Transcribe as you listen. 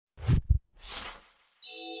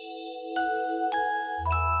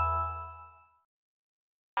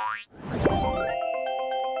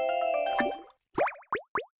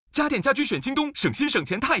家电家居选京东，省心省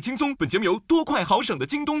钱太轻松。本节目由多快好省的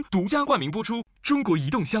京东独家冠名播出。中国移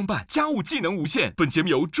动相伴，家务技能无限。本节目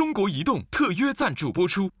由中国移动特约赞助播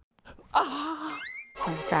出。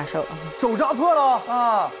扎手，手扎破了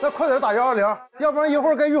啊！那快点打120，要不然一会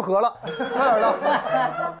儿该愈合了。快点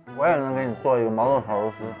的。我也能给你做一个毛豆炒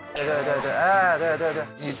肉丝。对，哎，对，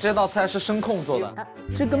你这道菜是声控做的，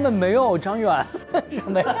这根本没有张远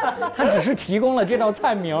什么呀，他只是提供了这道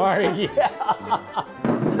菜名而已。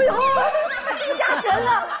哎呦，太吓人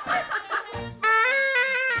了！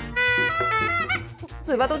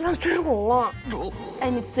嘴巴都这样吹红了。哎，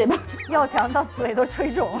你嘴巴要强到嘴都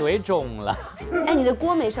吹肿，嘴肿了。哎，你的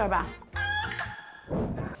锅没事吧？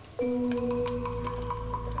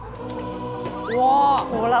哇，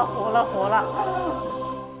糊了。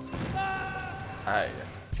哎呀，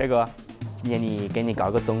这个给你搞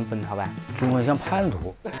个中分，好吧？中文像叛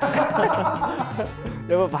徒。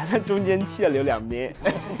然后把它中间切留2边。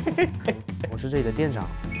我是这里的店长，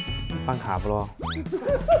办卡不咯？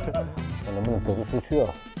我能不能走得出去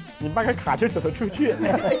了？你办个卡就走得出去。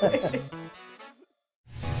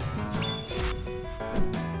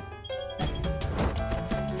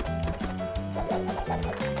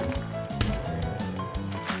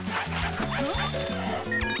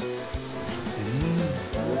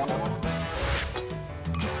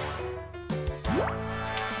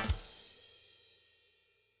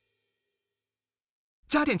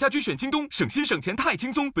家电家居选京东，省心省钱太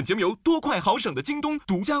轻松。本节目由多快好省的京东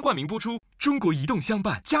独家冠名播出。中国移动相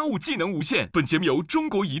伴，家务技能无限。本节目由中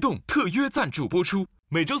国移动特约赞助播出。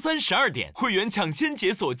每周3 12点，会员抢先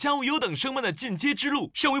解锁家务优等生们的进阶之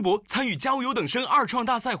路。上微博参与家务优等生2创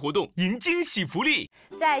大赛活动，赢惊喜福利。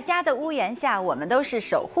在家的屋檐下，我们都是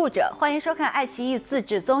守护者。欢迎收看爱奇艺自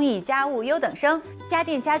制综艺《家务优等生》，家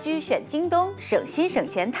电家居选京东，省心省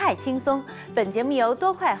钱太轻松。本节目由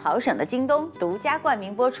多快好省的京东独家冠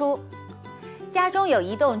名播出。家中有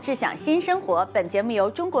移动，智享新生活。本节目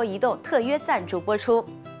由中国移动特约赞助播出。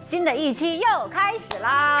新的一期又开始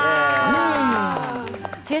啦！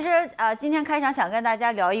其实今天开场想跟大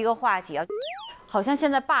家聊一个话题啊，好像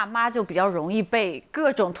现在爸妈就比较容易被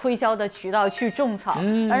各种推销的渠道去种草，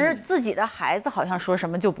而是自己的孩子好像说什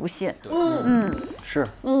么就不信。是。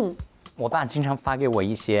我爸经常发给我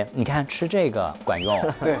一些，你看吃这个管用，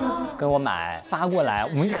对，跟我买发过来，我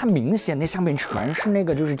们一看明显那上面全是那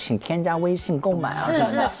个，就是请添加微信购买啊。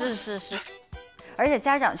是。而且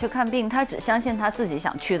家长去看病，他只相信他自己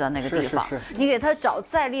想去的那个地方。是。你给他找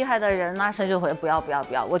再厉害的人呢，他就会不要，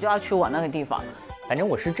我就要去我那个地方。反正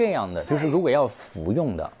我是这样的，就是如果要服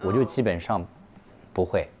用的，我就基本上不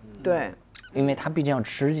会。对。因为它毕竟要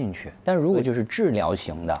吃进去。但如果就是治疗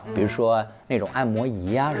型的，比如说那种按摩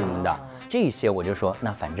仪啊什么的，这些我就说，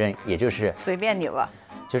那反正也就是随便你吧。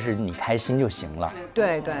就是你开心就行了。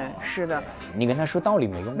对，是的。你跟他说道理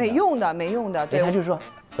没用的。没用的。对，他就说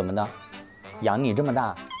怎么的，养你这么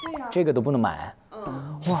大，这个都不能买。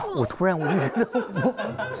哇！我突然就觉得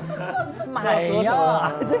买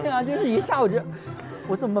呀，对呀，就是一下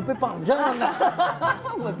我怎么被绑架了呢？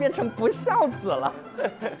我变成不孝子了。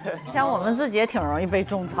像我们自己也挺容易被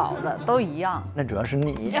种草的，都一样。那主要是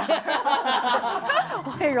你，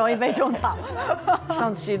我也容易被种草。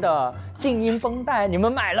上期的静音绷带你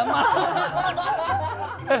们买了吗？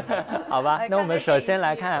好吧，那我们首先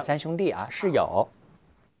来看3兄弟啊，室友。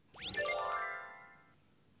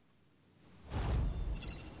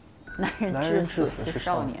男人至死是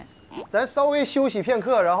少年。咱稍微休息片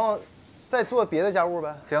刻，然后再做别的家务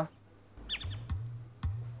呗。行。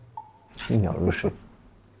一秒入睡。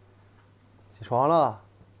起床了，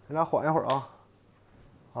咱俩缓一会儿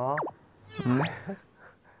啊。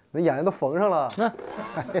那眼睛都缝上了。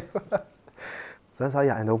咱仨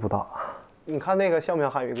眼睛都不大。你看那个像不像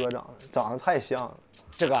韩宇哥长得太像了。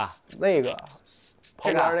这个那个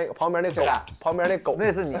旁边那狗，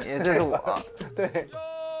那是你，这是我。对。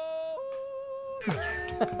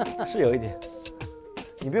是有一点。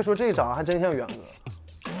你别说这个长得还真像远哥。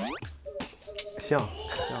像。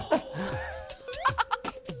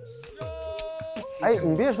哎，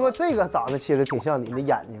你别说这个长得其实挺像你的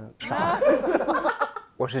眼睛长得。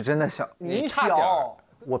我是真的小，你小，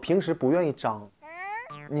我平时不愿意张。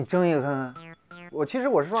你睁一个看看。其实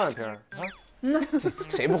我是双眼皮儿啊。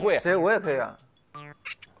谁不会？我也可以啊。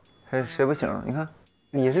谁不行？你看，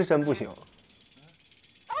你是真不行。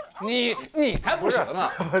你才不行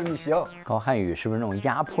啊！你行。高瀚宇是不是那种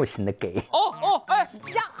压迫型的给？哎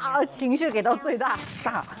呀，情绪给到最大，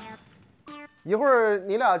煞。一会儿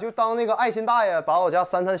你俩就当那个爱心大爷，把我家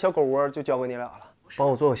3餐小狗窝就交给你俩了。帮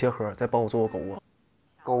我做个鞋盒，再帮我做个狗窝。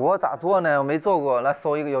狗窝咋做呢？我没做过，来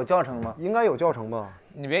搜一个，有教程吗？应该有教程吧？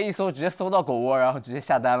你别一搜直接搜到狗窝，然后直接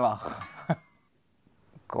下单了。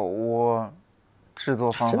狗窝制作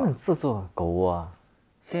方法。真的制作狗窝啊？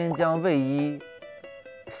先将卫衣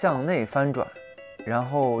向内翻转，然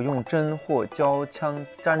后用针或胶枪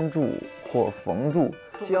粘住或缝住，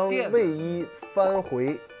将卫衣翻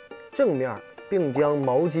回正面，并将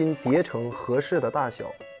毛巾叠成合适的大小。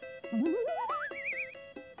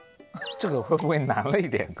这个会不会难了一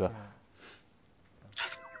点，哥？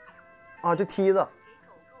啊，这梯子，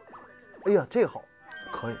哎呀，这好，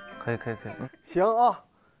可以。可以。行啊，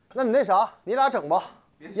那你那啥，你俩整吧，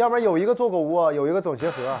要不然有一个做狗窝，有一个走鞋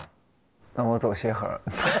盒。那我走鞋盒。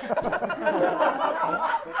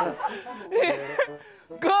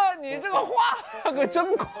哥，你这个画可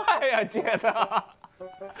真快呀，接的，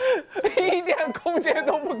一点空间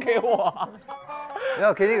都不给我，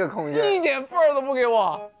要给你个空间，一点份儿都不给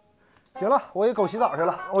我。行了，我给狗洗澡去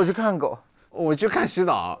了。我去看狗，我去看洗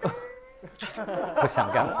澡。不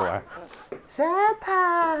想干活儿。沙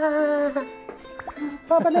滩，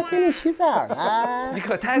爸爸来给你洗澡了。你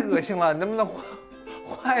可太恶心了，你能不能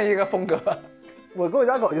换一个风格？我跟我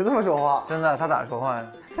家狗就这么说话。真的，它咋说话呀？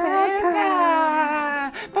沙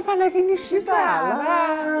滩，爸爸来给你洗澡了。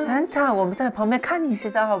安塔，我们在旁边看你洗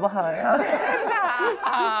澡好不好呀？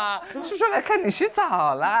叔叔来看你洗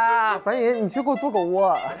澡啦。樊姨，你去给我做狗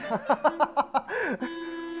窝。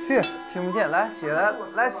去，听不见，来洗了，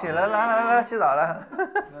来洗了，来洗澡了。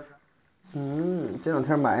这两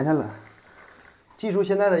天埋汰了，记住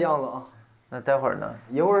现在的样子啊。那待会儿呢？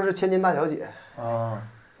一会儿是千金大小姐。哦，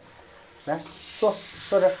来坐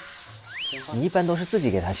这儿。你一般都是自己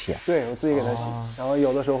给它洗？对，我自己给它洗，然后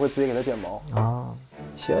有的时候会自己给它剪毛。啊，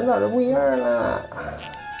洗完澡就不一样了。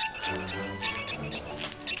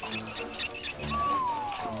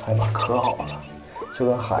哎妈，可好了，就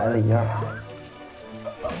跟孩子一样，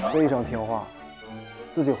非常听话，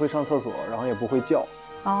自己会上厕所，然后也不会叫。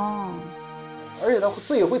哦，而且它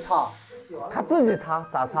自己会擦。它自己擦，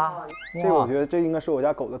咋擦？这个我觉得这应该是我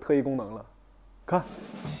家狗的特异功能了。看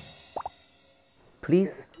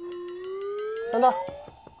 ，please， 三大，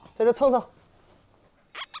在这蹭蹭。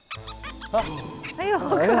啊！哎呦，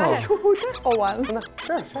好可爱！太好玩了。呢，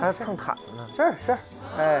这儿还蹭毯子呢，这儿，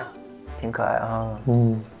哎，挺可爱啊。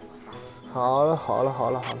好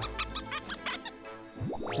了。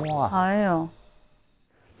哇，哎呦，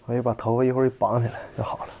我就把头发一会儿一绑起来就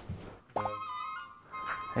好了。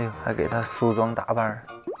哎呦，还给它梳妆打扮。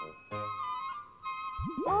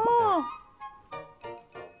哦，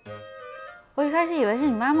我一开始以为是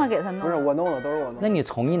你妈妈给他弄，不是我弄的，都是我弄的。那你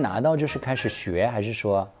从一拿到就是开始学，还是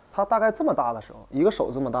说？它大概这么大的时候，一个手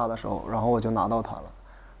这么大的时候，然后我就拿到它了，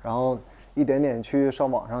然后一点点去上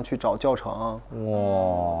网上去找教程。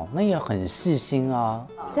哇，那也很细心啊！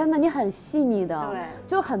真的，你很细腻的。对，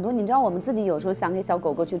就很多，你知道我们自己有时候想给小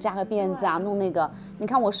狗狗去扎个辫子啊，弄那个，你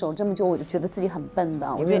看我手这么久，我就觉得自己很笨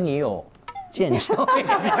的。因为你有见证。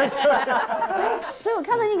所以我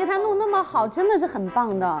看到你给它弄那么好，真的是很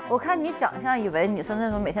棒的。我看你长相，以为你是那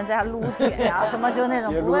种每天在家撸铁呀、什么就那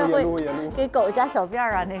种不会给狗扎小辫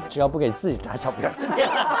儿啊那种。只要不给自己扎小辫儿就行。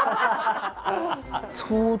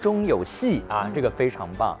粗中有细啊，这个非常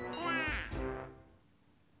棒。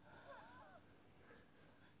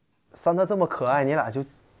三他这么可爱，你俩就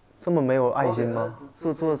这么没有爱心吗？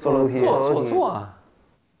坐楼梯，坐啊！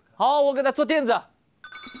好，我给他坐垫子。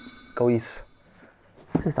够意思。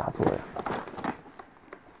这咋做呀？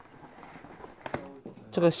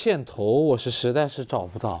这个线头我是实在是找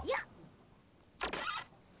不到。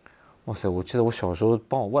哇塞，我记得我小时候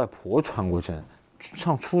帮我外婆穿过针，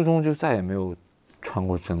上初中就再也没有穿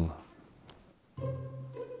过针了。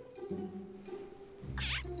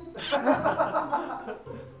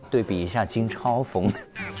对比一下经超风。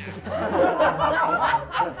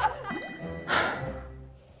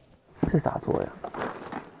这咋做呀？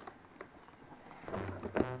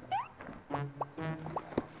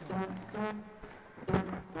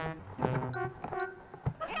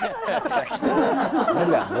那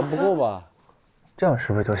两个不够吧？这样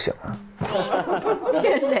是不是就行了？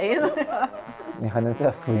骗谁呢？你还能再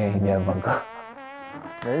敷衍一点吗，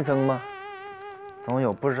哥？人生嘛，总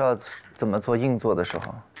有不知道怎么做硬做的时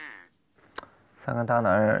候。三个大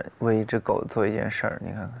男人为一只狗做一件事儿，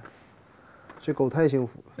你看看，这狗太幸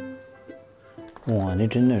福了。哇，这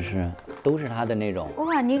真的是都是他的那种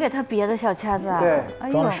哇，你给他别的小掐子啊？对，哎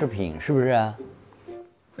呦装饰品，是不是？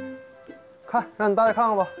看，让你大家看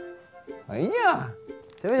看吧，哎呀，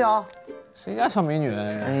行不行？谁家小美女？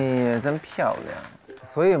哎呀，真漂亮。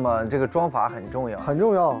所以嘛，这个妆法很重要，很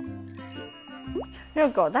重要。这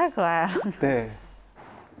狗太可爱了。对。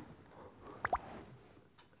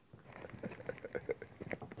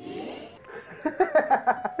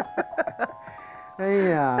哎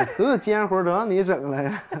呀，所有尖活都让你整了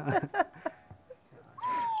呀！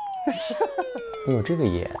哎呦，这个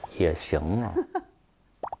也行啊。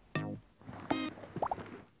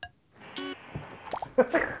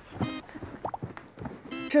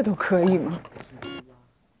这都可以吗？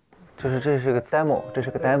这是个 demo， 这是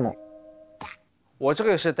个 demo。我这个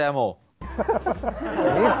也是 demo。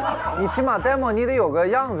你起码 demo 你得有个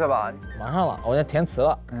样子吧？马上了，我要填词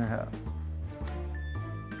了。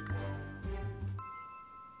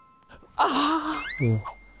哎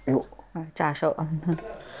呦，炸手啊！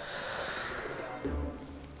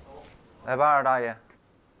来吧，二大爷。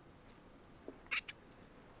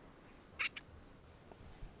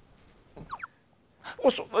我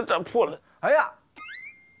手都扎破了。哎呀，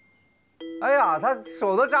他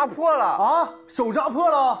手都扎破了啊，手扎破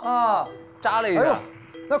了啊！扎了一下。哎呦，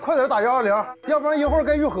那快点打120，要不然一会儿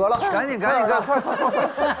该愈合了。赶紧，快！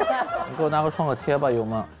你给我拿个创可贴吧，有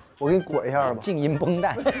吗？我给你裹一下吧。静音绷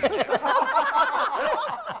带。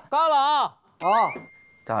高冷啊，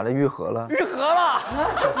咋了？愈合了？愈合了。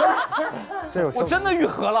这有我真的愈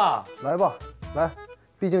合了。来吧，来，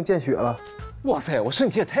毕竟见血了。哇塞，我身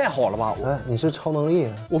体也太好了吧！哎，你是超能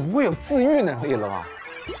力，我不会有自愈能力了吧？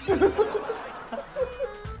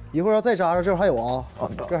一会儿要再扎上，这儿还有啊，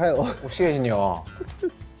这儿还有。我谢谢你哦。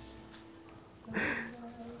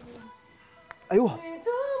哎呦，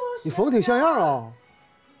你缝挺像样啊，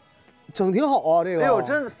整挺好啊，这个。哎呦，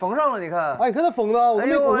真缝上了，你看。哎，你看他缝的，我都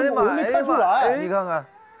没看出来。你看看，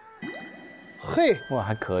嘿，哇，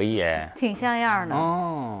还可以哎，挺像样的。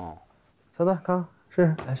哦，三蛋，看看试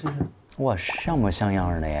试，来试试。哇，像模像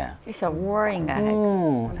样的耶。这小窝应该还。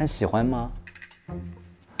他喜欢吗？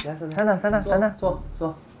来，三蛋，坐，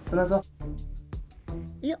三蛋坐。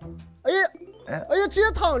哎呀，直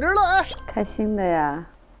接躺这儿了，哎，开心的呀。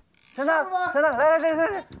三蛋，来，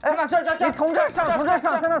哎，这，你从这上，三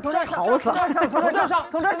蛋从这上，从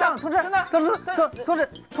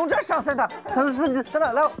这上，三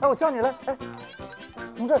蛋，来，我教你来，哎，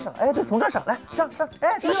从这上，哎，对，从这上来，上，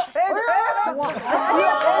哎，哇，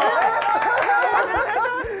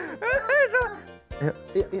哎呀，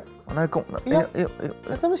往那拱呢，哎呦，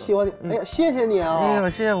这么喜欢你，哎呀，谢谢你啊，哎呦，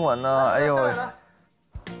谢谢我呢，哎呦，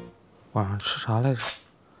晚上吃啥来着？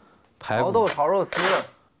毛豆炒肉丝。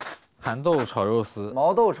蚕豆炒肉丝，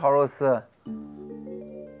毛豆炒肉丝，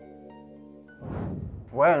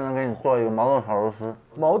我也能给你做一个毛豆炒肉丝。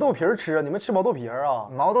毛豆皮吃啊？你们吃毛豆皮啊？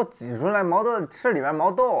毛豆挤出来，毛豆吃里面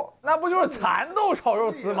毛豆，那不就是蚕豆炒肉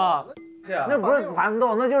丝吗？那不是蚕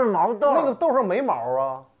豆，那就是毛豆。那个豆上没毛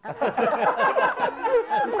啊？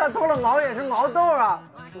那脱了毛也是毛豆啊。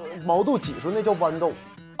毛豆挤出那叫豌豆。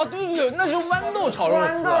哦，对，那就豌豆炒肉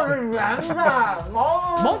丝。豌豆是圆的，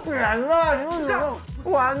毛扁的，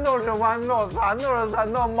豌豆是豌豆，蚕豆是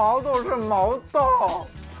蚕豆，毛豆是毛豆，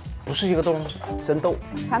不是一个豆吗？真豆。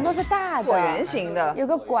蚕豆是大的，椭圆形的，有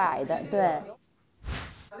个拐的，对。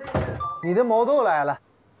你的毛豆来了，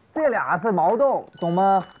这俩是毛豆，懂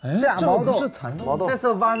吗？这俩毛豆是蚕豆，毛豆，这是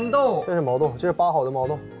豌豆，这是毛豆，这是扒好的毛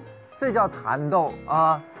豆，这叫蚕豆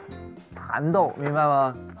啊，蚕豆，明白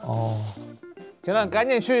吗？哦。行了，赶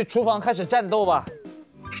紧去厨房开始战斗吧。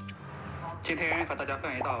今天和大家分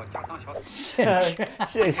享一道家常小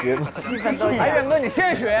现学吗？哎，远哥，你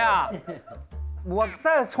现学啊？我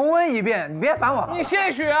再重温一遍，你别烦我。你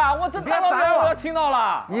现学啊？我这大老远我要听到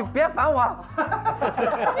了。你别烦我。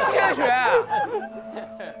你现学。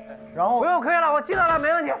然后不用，可以了，我记得了，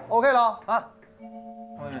没问题。 OK 了啊。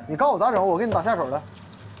你告诉我咋整，我给你打下手来。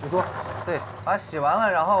你说。对，把它洗完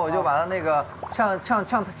了，然后我就把它那个呛烫，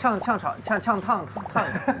不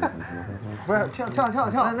是呛，那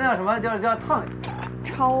叫什么？叫烫。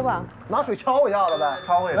焯吧，拿水焯一下子呗，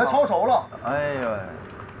焯一来焯熟了。哎呦。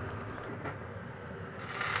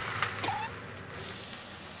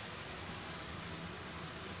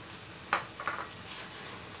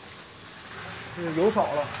油少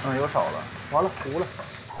了，油少了，完了糊了。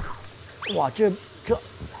哇，这，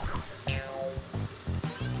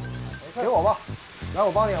给我吧，来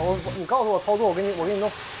我帮你，你告诉我操作，我给你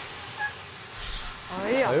弄。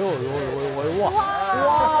哎呀，哎呦，哇，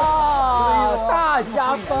大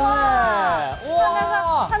加分哎！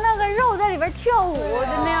哇，他那个肉在里边跳舞，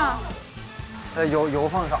就那样。油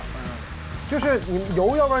放少，就是你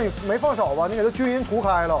油，要不然你没放少吧，你给它均匀涂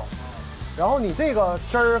开了，然后你这个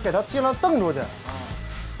汁儿给它尽量瞪出去。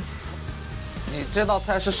你这道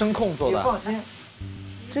菜是声控做的？你放心，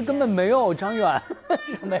这根本没有张远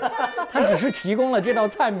什么呀，他只是提供了这道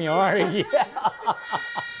菜名而已。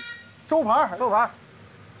周盘。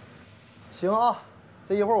行啊，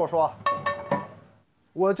这一会儿我刷。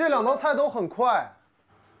我这2道菜都很快。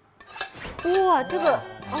哇，这个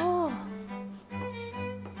哦，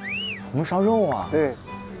红烧肉啊，对，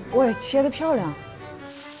哇，切得漂亮。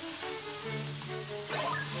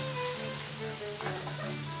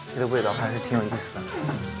的味道还是挺有意思的。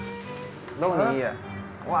肉泥，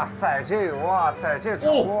哇塞，这个哇塞，这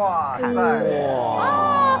哇塞，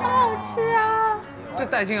啊，好好吃啊！这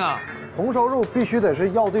带劲啊！红烧肉必须得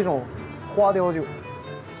是要这种花雕酒。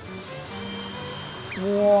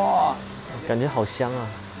哇，感觉好香啊！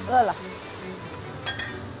饿了。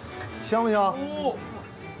香不香？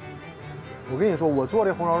我跟你说，我做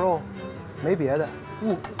这红烧肉没别的，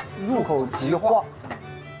入口即化。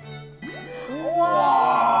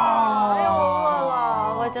哇！哎呦，我饿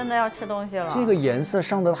了，我真的要吃东西了。这个颜色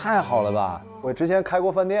上的太好了吧？我之前开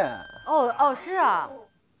过饭店。哦，是啊。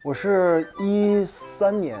我是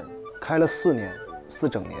13年开了4年，4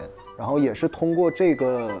整年。然后也是通过这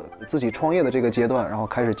个自己创业的这个阶段，然后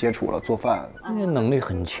开始接触了做饭。这能力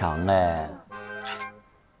很强哎。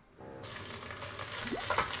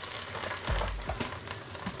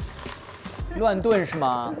乱炖是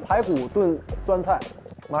吗？排骨炖酸菜，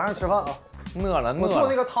马上吃饭啊！饿了。我做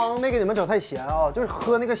那个汤没给你们整太咸啊，就是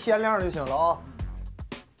喝那个鲜量就行了啊。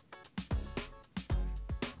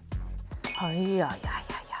哎呀！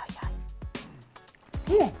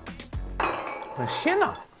很鲜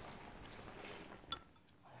呐！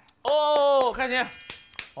哦，看见，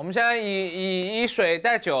我们现在以水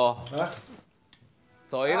带酒，来，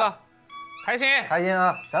走一个，开心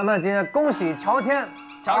啊！咱们今天恭喜乔迁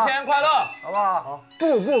快乐，好不好？好，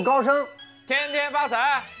步步高升，天天发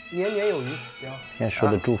财，年年有余。行，现在说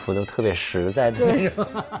的祝福都特别实在的那种。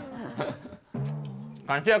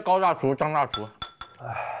感谢高大厨、张大厨。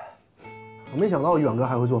我没想到远哥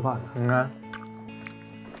还会做饭呢。你看，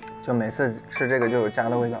就每次吃这个就有家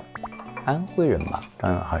的味道。安徽人吧，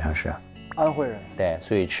张远好像是。安徽人。对，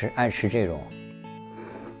所以爱吃这种。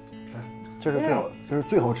这是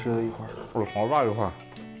最好吃的一块。好大一块。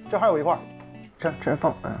这还有一块。这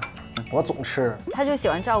放。我总吃。他就喜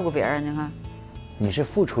欢照顾别人，你看。你是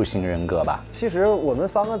付出型人格吧？其实我们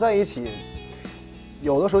3个在一起，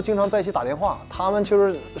有的时候经常在一起打电话，他们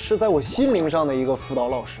是在我心灵上的一个辅导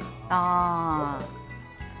老师。啊。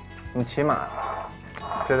你起码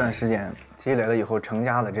这段时间积累了以后成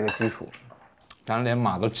家的这个基础，咱连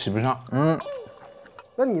马都骑不上。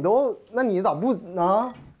那你咋不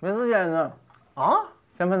啊？没时间呢。啊？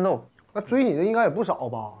先奋斗。那追你的应该也不少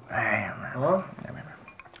吧？哎呀，没。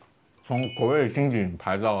从国卫经济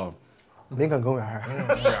排到林肯公园。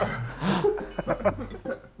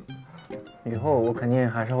以后我肯定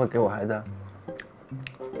还是会给我孩子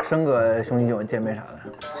生个兄弟姐妹啥的。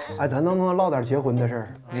哎，咱能不能唠点结婚的事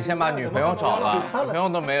儿？你先把女朋友找了，女朋友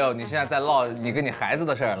都没有，你现在在唠你跟你孩子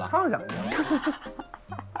的事儿了。畅想一下。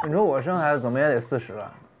你说我生孩子怎么也得40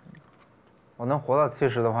了，我能活到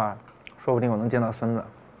70的话，说不定我能见到孙子。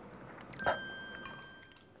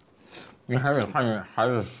你还得看你孩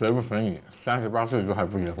子随不随你，38岁就还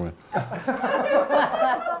不结婚。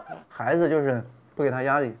孩子就是不给他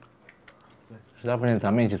压力。实在不行，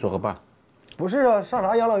咱们一起做个伴。不是啊，上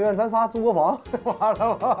啥养老院？咱仨租个房，完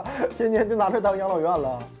了吧？天天就拿这当养老院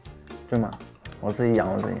了。对吗？我自己养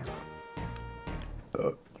我自己。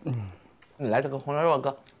你来这个红烧肉，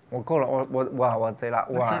哥。我够了，我贼了，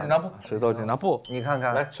哇！剪刀布，石头剪刀布，你看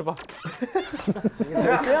看，来吃吧。你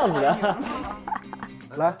是这样子的。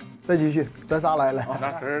来，再继续，咱仨来。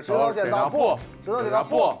石头剪刀布，石头剪刀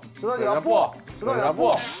布，石头剪刀布，石头剪刀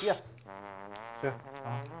布 ，yes。是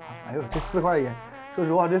啊，哎呦，这4块烟，说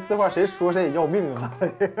实话，这4块谁说谁也要命啊！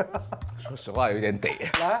说实话，有点得。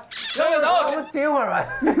来，石头我们接会儿呗。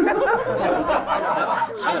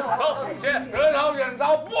石头剪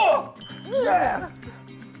刀布 ，yes。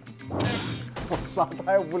我仨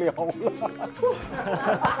太无聊了。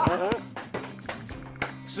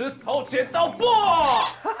石头剪刀布，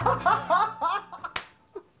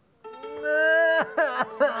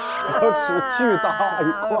要吃巨大一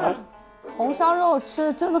块。红烧肉吃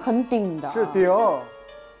的真的很顶的，是顶。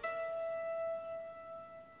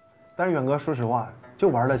但是远哥，说实话，就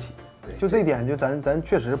玩得起，就这点，就咱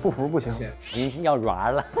确实不服不行。你要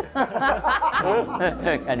软了，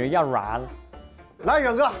感觉要软了。来，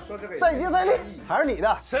远哥，再接再厉，还是你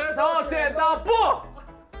的。石头剪刀布，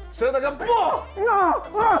石头剪刀布。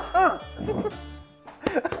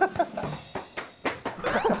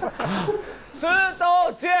石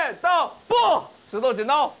头剪刀布，石头剪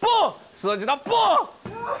刀布，石头剪刀布。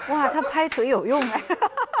哇，他拍腿有用哎。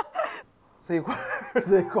这块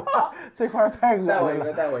太恶心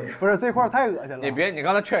了。带我一个。不是这块太恶心了。你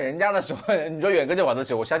刚才劝人家的时候，你说远哥就玩得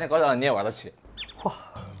起，我相信高晓你也玩得起。哇，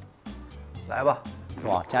来吧。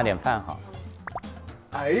哇，加点饭哈。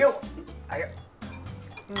哎呦，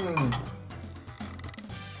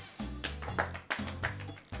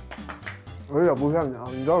我有点不骗你啊，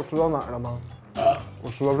你知道我吃到哪儿了吗？我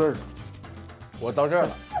吃到这儿了。我到这儿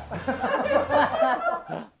了。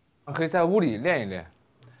可以在屋里练一练，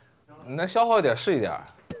你能消耗一点是一点。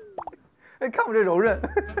哎，看我这柔韧。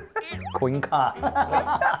Queen 卡。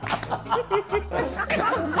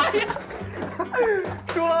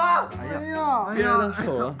输了吗？哎呀，别人的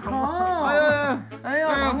手了，疼！哎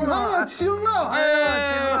呀，疼了，轻了！哎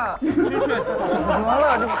呀，轻了，折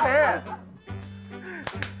了，你赔。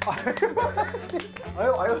哎呦，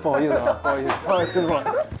不好意思啊，不好意思。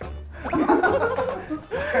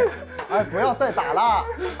哎，不要再打了！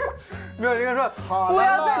没有，人家说好了，不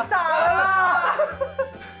要再打了啦。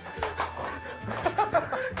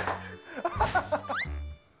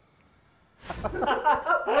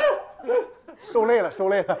受累了。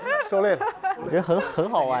我觉得很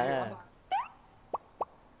好玩哎。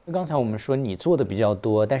刚才我们说你做的比较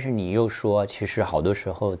多，但是你又说其实好多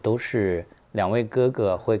时候都是2位哥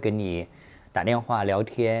哥会跟你打电话聊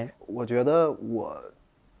天。我觉得我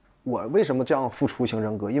为什么这样付出型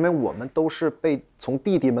人格？因为我们都是从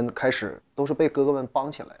弟弟们开始都是被哥哥们帮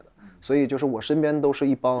起来的，所以就是我身边都是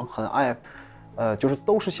一帮很爱，就是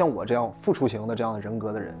都是像我这样付出型的这样的人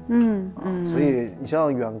格的人。所以你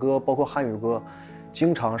像远哥，包括汉语哥，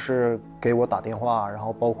经常是给我打电话，然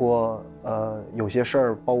后包括有些事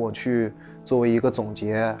儿帮我去作为一个总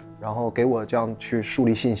结，然后给我这样去树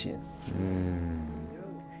立信心。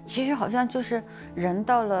其实好像就是人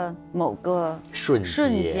到了某个瞬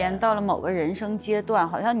间，到了某个人生阶段，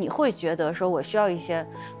好像你会觉得说我需要一些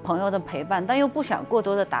朋友的陪伴，但又不想过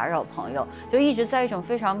多的打扰朋友，就一直在一种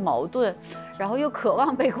非常矛盾，然后又渴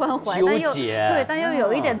望被关怀，但又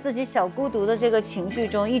有一点自己小孤独的这个情绪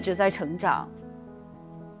中一直在成长。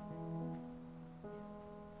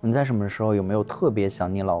你在什么时候有没有特别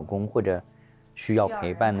想你老公或者需要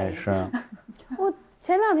陪伴的事？我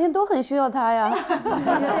前2天都很需要他呀。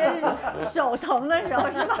手疼的时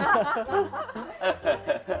候是吧？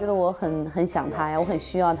觉得我很想他呀，我很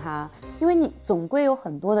需要他，因为你总归有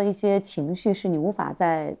很多的一些情绪是你无法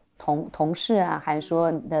在同事啊，还是说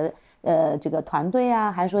你的这个团队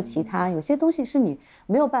啊，还是说其他有些东西是你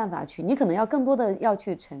没有办法去，你可能要更多的要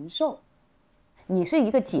去承受。你是一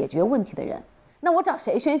个解决问题的人。那我找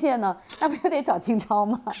谁宣泄呢？那不就得找金超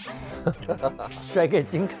吗？甩给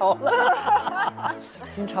金超了，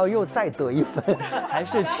金超又再得1分，还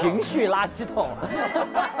是情绪垃圾桶。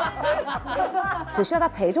只需要他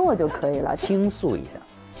陪着我就可以了，倾诉一下，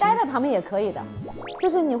待在旁边也可以的。就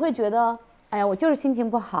是你会觉得，哎呀，我就是心情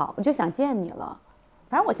不好，我就想见你了。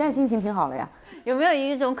反正我现在心情挺好了呀。有没有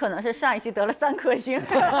一种可能是上一期得了3颗星，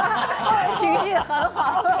情绪很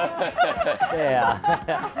好？对呀。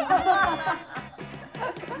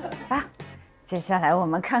吧，接下来我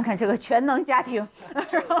们看看这个全能家庭。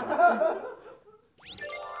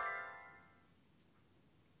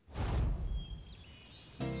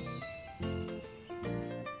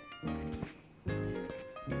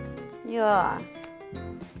哟，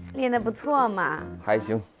练得不错嘛。还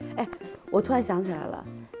行。哎，我突然想起来了，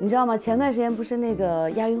你知道吗？前段时间不是那个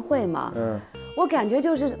亚运会嘛？我感觉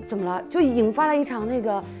就是怎么了，就引发了一场那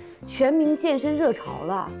个全民健身热潮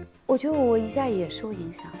了。我觉得我一下也受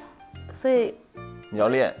影响了，所以你要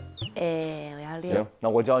练。哎，我要练。行，那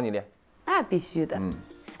我教你练。那必须的。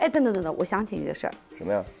哎，等，我想起一个事儿。什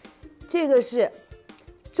么呀？这个是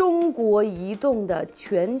中国移动的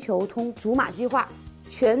全球通竹马计划。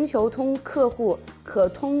全球通客户可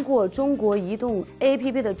通过中国移动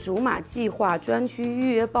APP 的竹马计划专区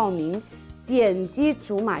预约报名，点击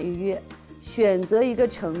竹马预约，选择一个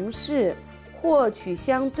城市，获取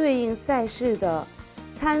相对应赛事的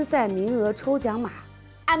参赛名额抽奖码，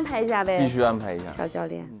安排一下呗。必须安排一下。赵教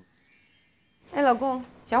练。哎，老公，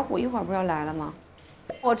小虎一会儿不是要来了吗？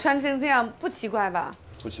我穿成这样不奇怪吧？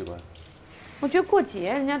不奇怪。我觉得过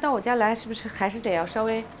节人家到我家来，是不是还是得要稍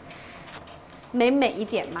微美一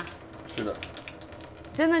点嘛？是的。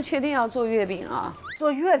真的确定要做月饼啊？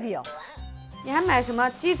做月饼？你还买什么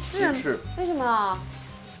鸡翅？鸡翅。为什么？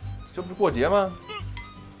这不是过节吗？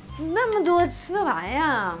那么多吃得完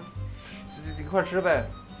呀？一块吃呗。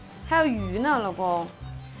还有鱼呢，老公。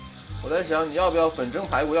我在想你要不要粉蒸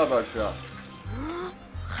排骨，要不要吃啊？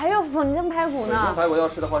还有粉蒸排骨呢。粉蒸排骨要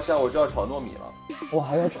吃的话，下午就要炒糯米了。我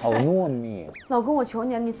还要炒糯米。老公，我求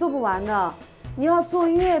你，你做不完的。你要做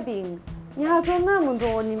月饼，你还要做那么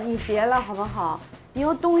多，你别了好不好？你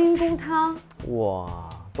要冬阴功汤。哇，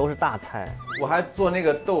都是大菜。我还做那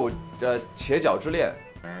个茄饺之恋。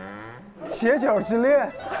茄饺之恋。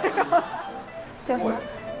叫什么？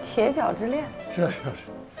茄饺之恋。是。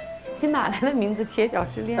你哪来的名字？茄饺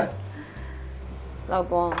之恋。老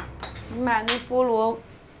公，你买那菠萝，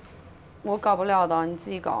我搞不了的，你自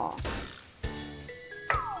己搞。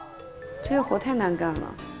这个活太难干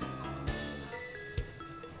了。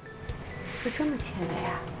是这么切的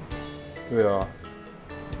呀？对啊。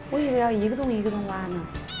我以为要一个洞一个洞挖呢。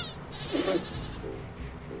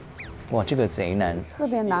哇，这个贼难，特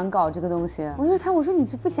别难搞这个东西。我就他，我说你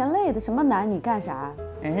这不嫌累的，什么难你干啥？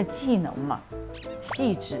人家技能嘛，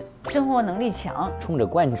细致，生活能力强，冲着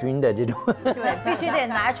冠军的这种，对，必须得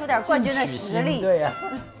拿出点冠军的实力。对呀，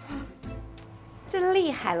真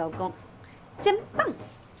厉害，老公，真棒。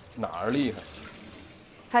哪儿厉害？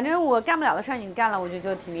反正我干不了的事儿你干了，我觉得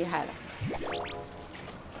就挺厉害的。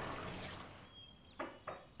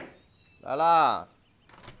来啦！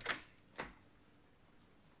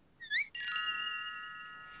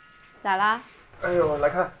咋啦？哎呦，来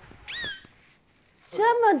看，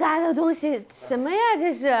这么大的东西，什么呀？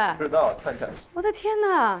这是？不知道，看看。我的天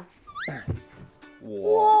哪！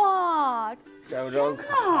哇，哇！加油张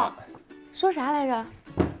卡。说啥来着？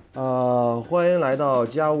欢迎来到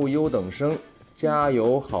家务优等生，家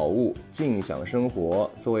有好物，尽享生活。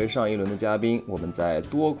作为上一轮的嘉宾，我们在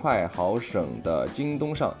多快好省的京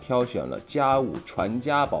东上挑选了家务传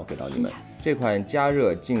家宝给到你们。这款加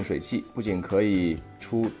热净水器不仅可以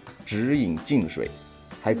出直饮净水，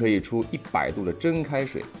还可以出100度的真开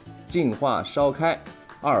水，净化烧开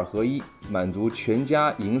，2合1，满足全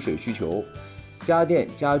家饮水需求。家电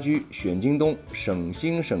家居选京东，省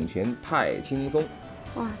心省钱太轻松。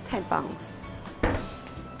哇，太棒了！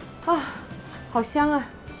啊，好香啊！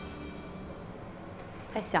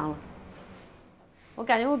太香了。我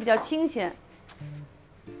感觉我比较清闲。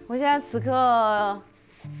我现在此刻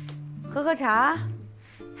喝喝茶，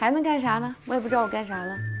还能干啥呢？我也不知道我干啥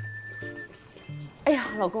了。哎呀，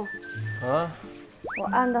老公，啊，我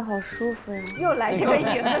按的好舒服呀！又来这个椅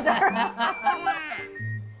子这儿。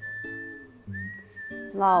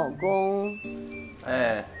老公，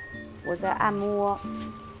哎，我在按摩，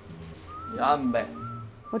你按呗。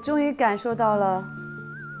我终于感受到了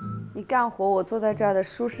你干活我坐在这儿的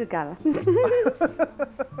舒适感了。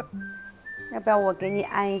要不要我给你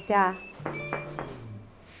按一下？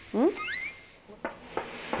嗯？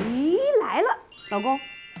咦，来了，老公，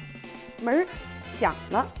门儿响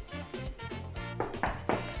了，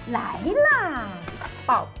来啦，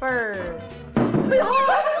宝贝儿。哎呦，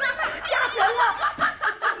吓人了！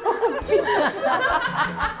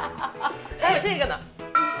还有这个呢，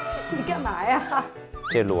你干嘛呀？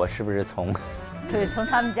这螺是不是从？对，从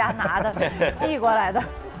他们家拿的，寄过来的。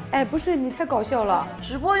哎，不是，你太搞笑了，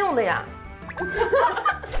直播用的呀，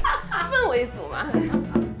氛围组嘛。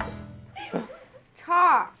超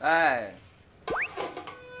儿，哎，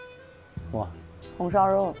哇，红烧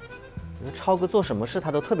肉。超哥做什么事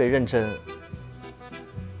他都特别认真。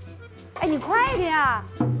哎，你快点呀！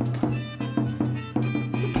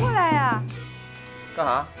你过来呀！干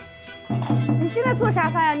啥？你现在做啥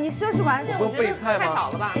饭呀？你收拾完不用备菜吗？太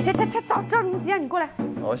早了吧？你太早，着什么急啊？你过来。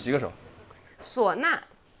我洗个手。唢呐、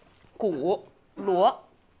鼓、锣，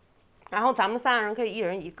然后咱们3个人可以1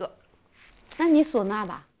人1个。那你唢呐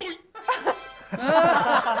吧。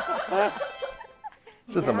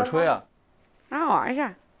这怎么吹啊？让我玩一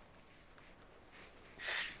下。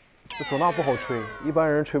这唢呐不好吹，一般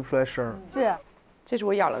人吹不出来声。这是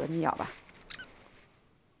我咬了的，你咬吧。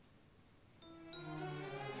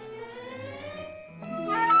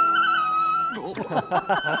一股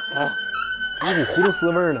葫芦丝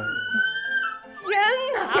味儿呢。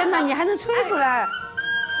天哪，你还能吹出来？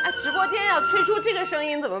哎，直播间要吹出这个声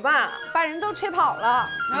音怎么办？把人都吹跑了。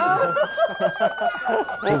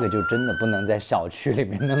这个就真的不能在小区里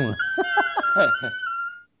面弄了。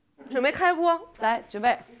准备开播，来，准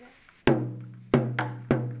备。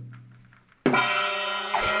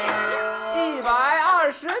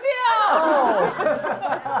120掉。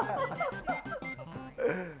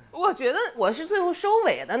我觉得我是最后收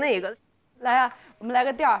尾的那个。来啊，我们来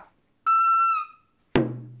个调儿。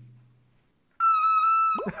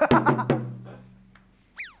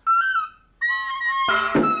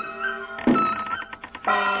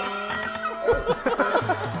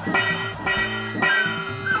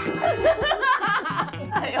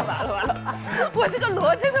哎呀，完了完了，我这个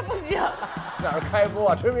锣真的不行。哪儿开播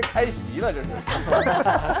啊？这没开席了，这是。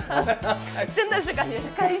真的是感觉是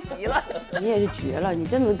开席了。你也是绝了，你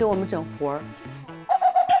真能给我们整活儿。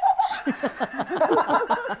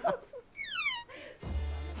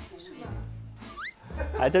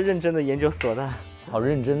还在认真的研究唢呐，好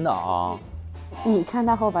认真的啊！你看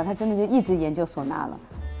他后边，他真的就一直研究唢呐了。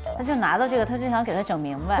他就拿到这个，他就想给他整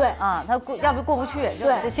明白。对啊，他要不过不去，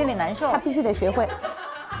就心里难受。他必须得学会。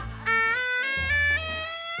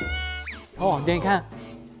哦，你看，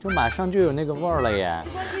就马上就有那个味儿了耶！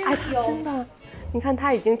哎，真的，你看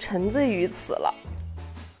他已经沉醉于此了。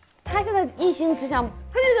他现在一心只想，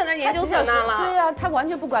他就在那研究唢呐了。对呀，他完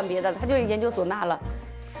全不管别的，他就研究唢呐了。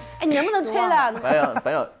哎，你能不能吹了？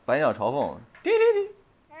百鸟朝凤，滴滴滴。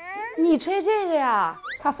你吹这个呀？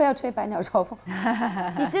他非要吹百鸟朝凤，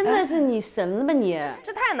你真的是你神了吧你？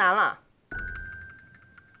这太难了。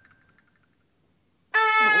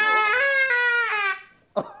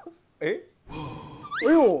哎，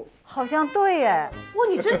哎呦，好像对耶。哇，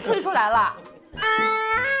你真吹出来了。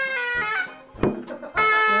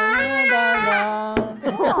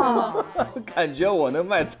感觉我能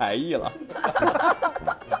卖才艺了。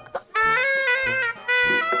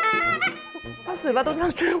我嘴巴都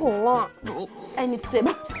要吹红了。哎，你嘴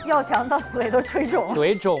巴要强到嘴都吹肿，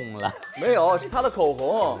嘴肿了。没有，是他的口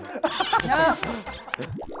红。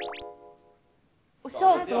我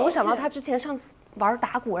笑死了！我想到他之前上次玩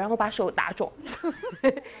打鼓，然后把手打肿。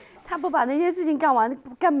他不把那件事情干完、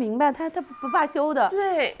干明白，他不罢休的。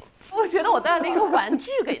对，我觉得我带了一个玩具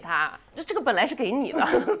给他，这个本来是给你的。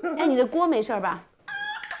哎，你的锅没事吧？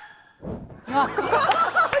啊！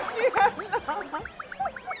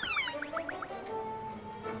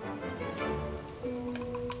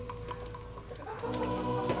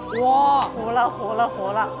哇，糊了糊了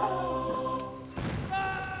糊了。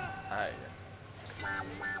哎呀，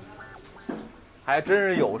还真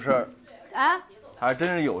是有事儿啊！还真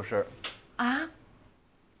是有事儿啊！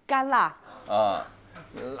干了啊！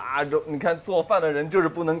拉着你看做饭的人就是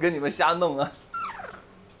不能跟你们瞎弄啊！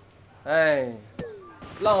哎，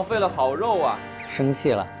浪费了好肉啊！生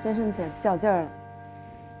气了，真生气，较劲儿了。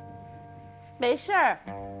没事儿，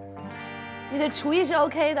你的厨艺是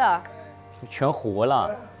OK 的。全糊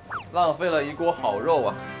了，浪费了一锅好肉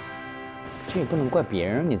啊！这也不能怪别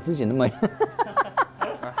人，你自己那么，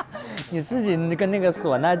你自己跟那个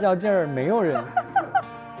唢呐较劲儿，没有人。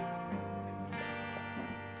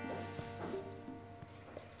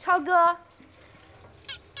超哥，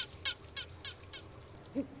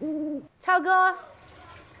超哥，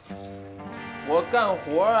我干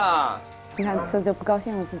活啊！你看这就不高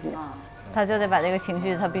兴了自己。他就得把这个情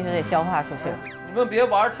绪，他必须得消化出去。你们别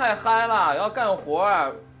玩太嗨了，要干活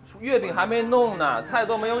啊！月饼还没弄呢，菜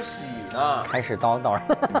都没有洗呢。开始叨叨。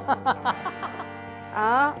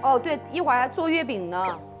啊，哦对，一会儿还做月饼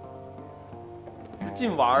呢。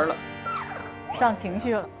净玩了，上情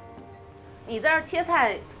绪了。你在这儿切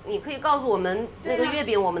菜，你可以告诉我们那个月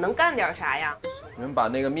饼我们能干点啥呀？你们把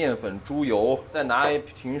那个面粉、猪油，再拿一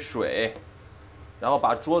瓶水，然后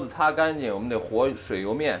把桌子擦干净。我们得和水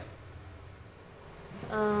油面。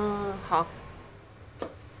嗯，好。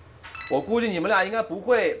我估计你们俩应该不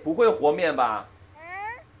会和面吧？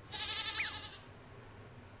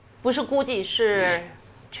不是估计，是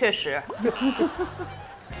确实。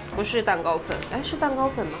不是蛋糕粉，哎，是蛋糕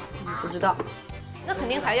粉吗？不知道。那肯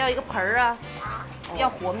定还要一个盆儿啊，要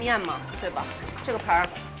和面嘛，对吧？这个盆儿。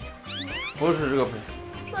不是这个盆。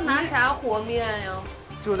那拿啥和面呀？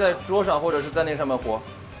就在桌上或者是在那上面和。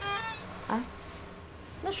啊？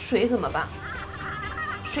那水怎么办？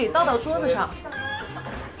水倒到桌子上。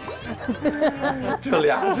这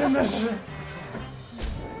俩真的是。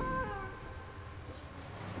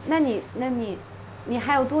那你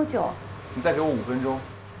还有多久？你再给我5分钟。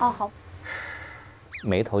哦，好。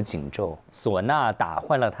眉头紧皱，唢呐打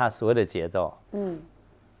坏了他所有的节奏。嗯，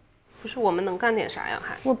不是，我们能干点啥呀？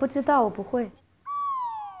还我不知道，我不会。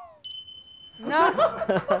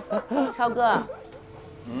超哥，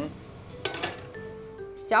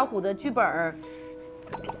小虎的剧本儿，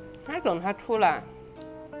还等他出来，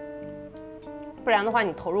不然的话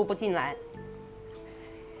你投入不进来。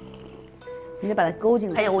你得把它勾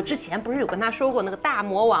进来。哎呀，我之前不是有跟他说过那个大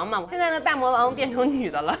魔王嘛？现在那大魔王变成女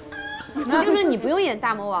的了。就是你不用演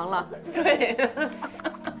大魔王了，对，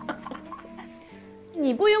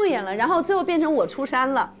你不用演了，然后最后变成我出山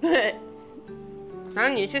了，对，然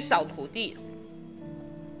后你是小徒弟，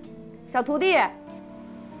小徒弟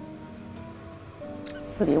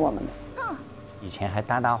不理我们的，以前还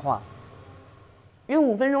搭搭话，用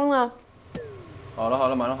5分钟呢。好了好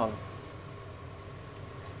了，马上好了。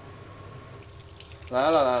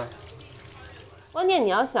来了。关键你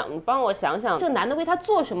要想，你帮我想想，这个男的为他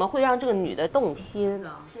做什么会让这个女的动心？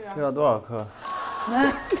这要多少克？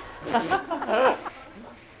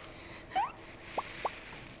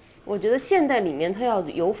我觉得现代里面他要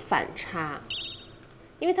有反差，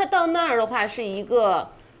因为他到那儿的话是一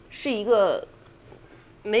个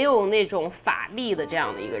没有那种法力的这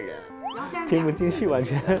样的一个人。听不进去完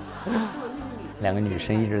全。两个女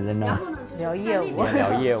生一直在那聊业务，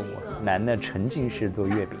聊业务，男的沉浸式做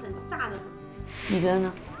月饼。你觉得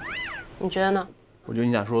呢？你觉得呢？我觉得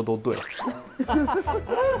你俩说的都对。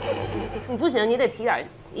你不行，你得提点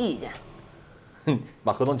意见。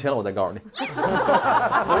把合同签了，我再告诉你。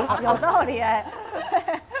有道理哎。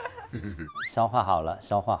消化好了，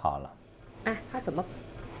消化好了。哎，他怎么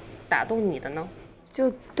打动你的呢？就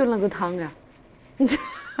炖了个汤呀。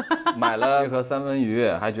买了一盒三文鱼，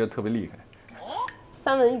还觉得特别厉害。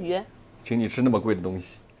三文鱼，请你吃那么贵的东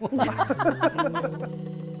西。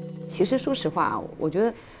其实说实话，我觉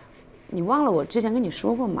得你忘了我之前跟你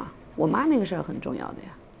说过吗？我妈那个事儿很重要的呀。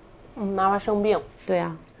妈妈生病，对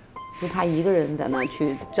呀，就她一个人在那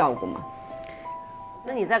去照顾嘛。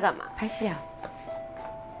那你在干嘛？拍戏啊。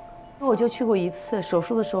我就去过一次，手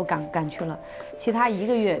术的时候赶去了，其他1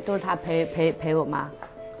个月都是她陪我妈，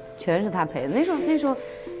全是她陪的。那时候，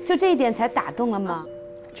就这一点才打动了吗？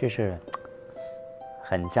这是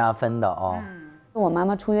很加分的哦。我妈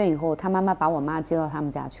妈出院以后，她妈妈把我妈接到他们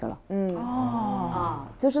家去了。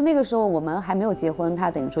就是那个时候我们还没有结婚，她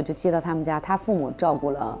等于说就接到他们家，她父母照顾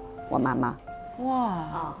了我妈妈。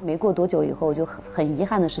哇！没过多久以后，就很遗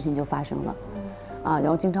憾的事情就发生了。然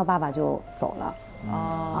后金超爸爸就走了。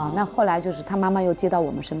那后来就是他妈妈又接到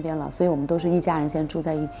我们身边了，所以我们都是一家人，现在住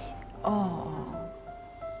在一起。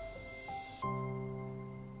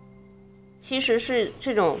其实是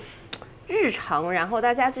这种日常，然后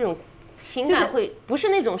大家这种情感会不是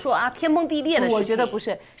那种说啊天崩地裂的事情。我觉得不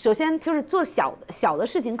是，首先就是做小的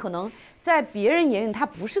事情，可能在别人眼里它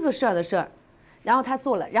不是个事儿的事儿，然后他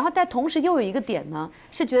做了，然后但同时又有一个点呢，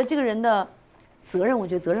是觉得这个人的责任，我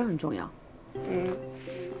觉得责任很重要。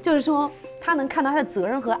就是说他能看到他的责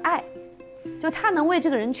任和爱，就他能为这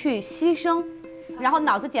个人去牺牲，然后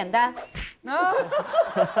脑子简单，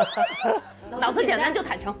脑子简单就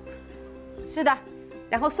坦诚。是的，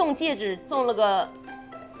然后送戒指送了个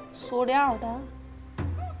塑料的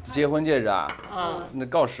结婚戒指啊，那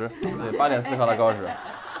锆石，对，8.4克拉锆石。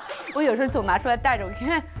我有时候总拿出来戴着，我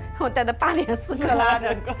看我戴的8.4克拉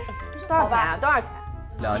的，多少钱啊？多少钱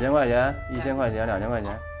？2000块钱，1000块钱，2000块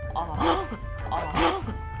钱。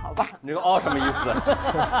好吧。你这个什么意思？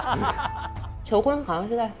求婚好像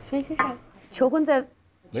是在飞机上。求婚在？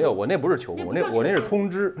没有，我那不是求婚，我那是通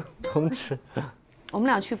知。通知。我们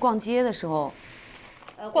俩去逛街的时候，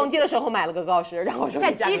逛街的时候买了个锆石，然后说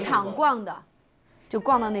在机场逛的，就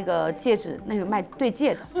逛到那个戒指，那有卖对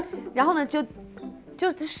戒的，然后呢就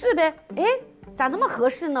是呗，哎，咋那么合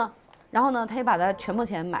适呢？然后呢，他也把他全部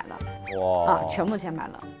钱买了，哇，全部钱买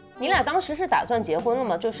了。你俩当时是打算结婚了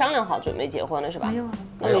吗？就商量好准备结婚了是吧？没有啊。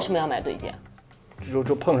那为什么要买对戒？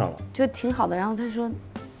就碰上了，觉得挺好的。然后他说，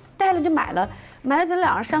带了就买了，咱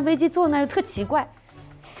俩人上飞机坐那儿特奇怪。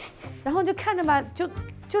然后就看着吧，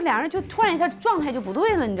就两人就突然一下状态就不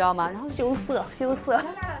对了，你知道吗？然后羞涩，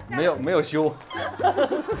没有羞。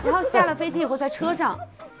然后下了飞机以后在车上，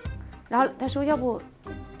然后他说要不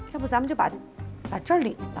咱们就把这儿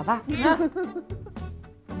领了吧。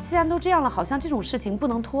既然都这样了，好像这种事情不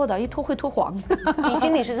能拖的，一拖会拖黄。你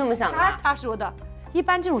心里是这么想的？他说的，一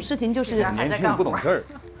般这种事情就是年轻人不懂事儿。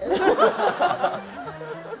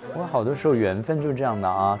我好多时候缘分就这样的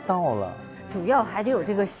啊，到了。主要还得有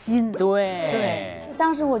这个心。对。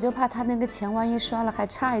当时我就怕他那个钱万一刷了还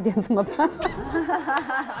差一点怎么办？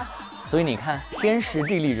所以你看，天时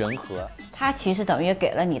地利人和，他其实等于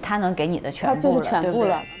给了你他能给你的全部了，他就是全部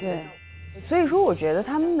了，对。所以说，我觉得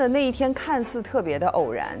他们的那一天看似特别的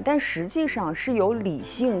偶然，但实际上是有理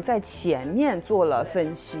性在前面做了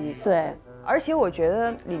分析。对，而且我觉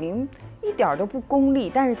得李玲一点都不功利，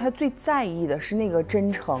但是她最在意的是那个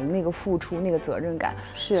真诚、那个付出、那个责任感。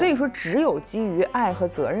是，所以说只有基于爱和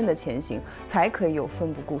责任的前行，才可以有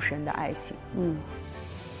奋不顾身的爱情。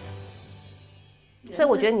所以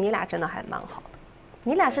我觉得你俩真的还蛮好的，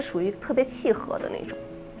你俩是属于特别契合的那种，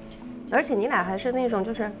而且你俩还是那种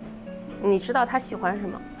就是。你知道他喜欢什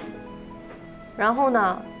么，然后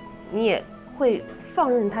呢，你也会放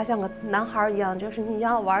任他像个男孩一样，就是你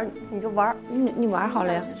要玩你就玩，你玩好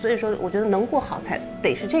了呀。所以说，我觉得能过好才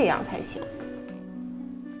得是这样才行。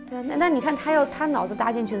对啊，那你看他脑子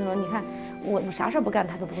搭进去的时候，你看我啥事儿不干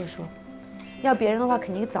他都不会说，要别人的话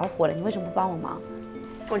肯定早火了，你为什么不帮我忙？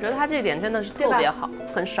我觉得他这点真的是特别好，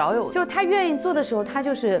很少有的。就是他愿意做的时候，他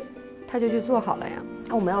就去做好了呀。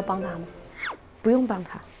那我们要帮他吗？不用帮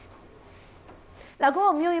他。老公，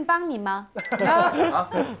我们愿意帮你吗？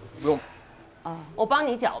不用。我帮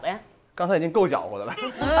你搅呗。刚才已经够搅和的了。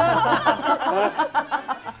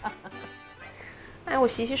哎，我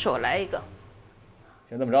洗手来一个。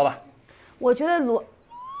行，这么着吧。我觉得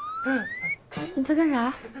你在干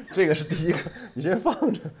啥？这个是第一个，你先放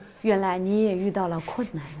着。原来你也遇到了困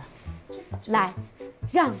难了，来，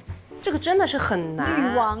让这个真的是很难。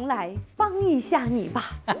女王来帮一下你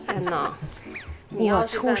吧。天哪，你要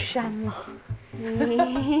出山了。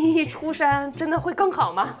你出山真的会更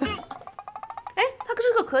好吗？哎，他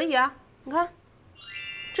这个可以啊，你看，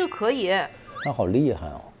这个可以。那好厉害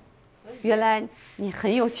哦！原来你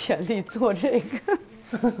很有权利做这个。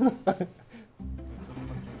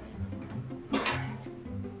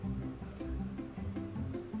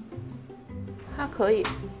可以。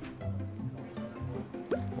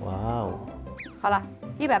哇哦，好了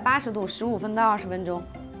，180度15分到20分钟。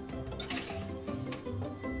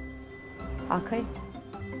好，可以。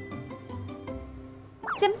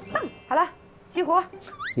真棒！好了，熄火。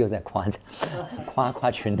又在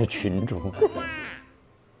夸群的群主。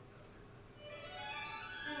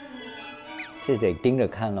这得盯着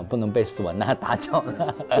看了，不能被唢呐打搅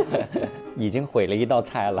了。已经毁了一道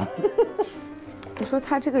菜了。你说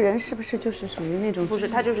他这个人是不是就是属于那种？不是，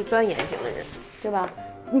他就是钻研型的人，对吧？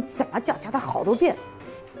你怎么叫他好多遍，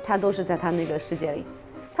他都是在他那个世界里，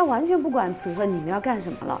他完全不管此刻你们要干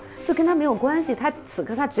什么了，就跟他没有关系。他此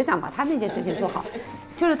刻他只想把他那件事情做好，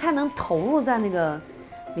就是他能投入在那个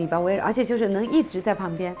里边围绕，而且就是能一直在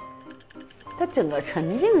旁边。他整个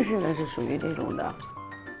沉浸式的是属于这种的。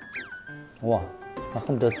哇，他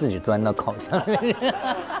恨不得自己钻到烤箱里。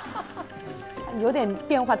有点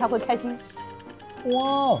变化他会开心。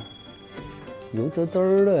哇，油滋滋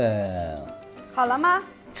儿的。好了吗？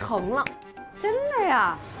成了，真的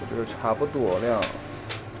呀！这个差不多了。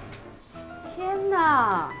天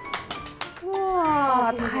哪！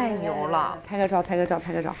哇，太牛了！拍个照，拍个照，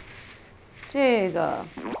拍个照。这个，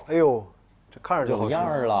哎呦，这看着就好吃。有样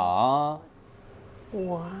儿了啊！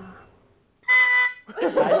哇！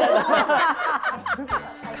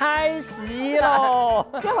开席喽！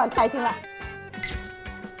这会儿开心了。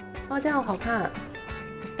哦，这样好看。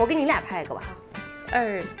我给你俩拍一个吧。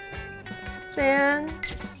2、3。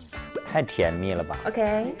太甜蜜了吧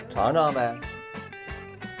OK。尝尝呗。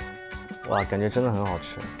哇，感觉真的很好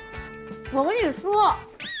吃。我跟你说，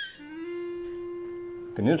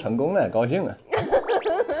肯定成功了，高兴了。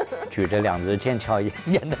举着2只剑鞘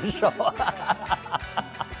烟的手。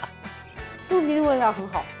猪皮的味道很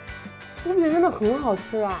好，猪皮真的很好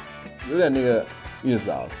吃啊，有点那个意思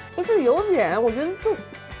啊。不是有点，我觉得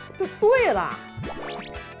就对了。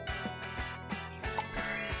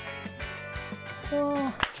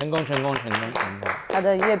哇，成功！他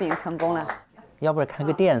的月饼成功了。要不然开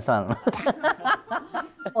个店算了。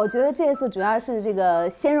我觉得这次主要是这个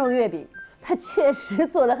鲜肉月饼，它确实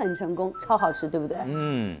做得很成功，超好吃，对不对？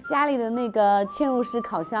嗯。家里的那个嵌入式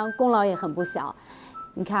烤箱功劳也很不小。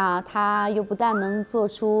你看啊，它又不但能做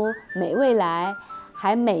出美味来，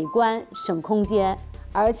还美观省空间，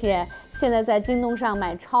而且现在在京东上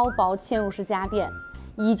买超薄嵌入式家电，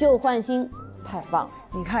以旧换新，太棒了！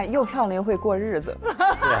你看，又漂亮又会过日子。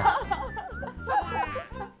是啊。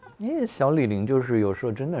因为小李玲就是有时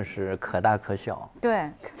候真的是可大可小。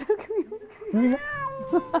对，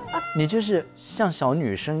你就是像小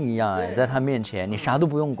女生一样哎，在她面前你啥都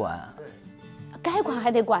不用管。该管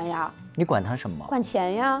还得管呀。你管她什么？管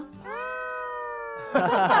钱呀。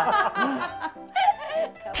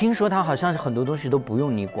听说她好像很多东西都不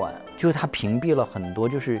用你管，就是她屏蔽了很多，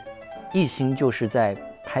就是一心就是在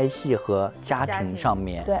拍戏和家庭上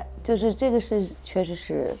面。对，就是这个是确实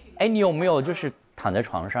是。哎，你有没有就是躺在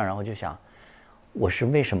床上，然后就想，我是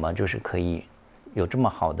为什么就是可以有这么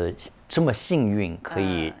好的、这么幸运，可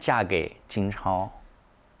以嫁给金超？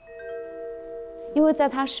因为在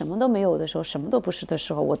他什么都没有的时候，什么都不是的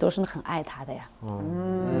时候，我都是很爱他的呀。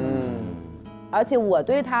而且我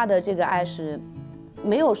对他的这个爱是，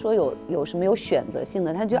没有说有什么有选择性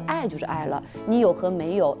的，他就爱就是爱了。你有和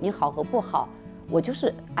没有，你好和不好，我就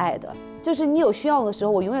是爱的。就是你有需要的时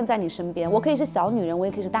候，我永远在你身边。我可以是小女人，我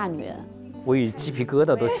也可以是大女人。我以鸡皮疙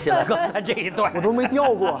瘩都起来，刚才这一段我都没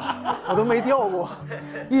掉过，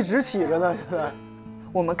一直起着呢。现在。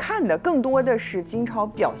我们看的更多的是金超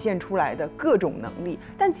表现出来的各种能力，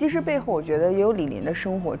但其实背后我觉得也有李琳的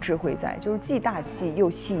生活智慧在，就是既大气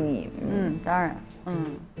又细腻。当然，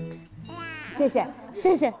谢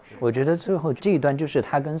谢。我觉得最后这一段就是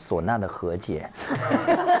他跟唢呐的和解。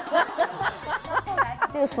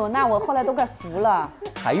这个唢呐我后来都快服了。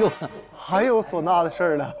还有唢呐的事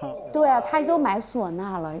儿呢。对啊，他都买唢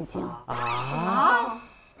呐了已经。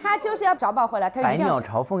他就是要找宝回来，他百鸟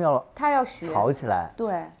朝凤他要学吵起来。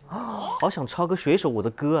对，好想抄个水手舞的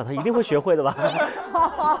歌啊，他一定会学会的吧？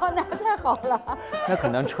那太好了。那可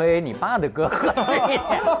能吹你爸的歌合适一点。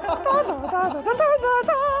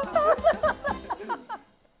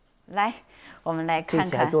来，我们来看看。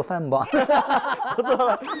这期还做饭不？不做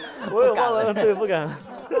了，我也忘了，对，不敢。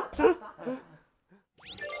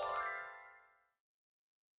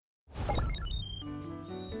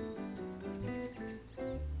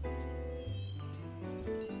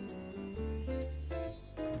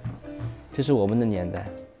这是我们的年代，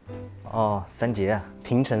哦，3节，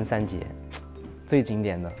平成3节，最经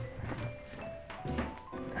典的。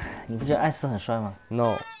你不觉得艾斯很帅吗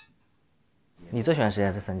 ？No。你最喜欢谁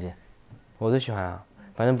啊？这3节？我最喜欢啊，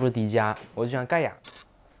反正不是迪迦，我最喜欢盖亚。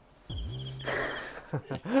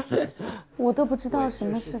我都不知道什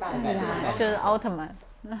么是盖亚，就是奥特曼。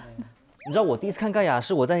你知道我第一次看盖亚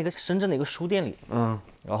是我在一个深圳的一个书店里，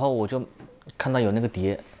然后我就看到有那个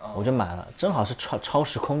碟，我就买了，正好是超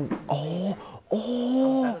时空。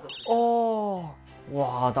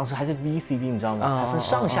哇，当时还是 VCD， 你知道吗？还分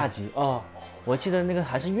上下集。我记得那个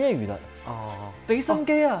还是粤语的。俾心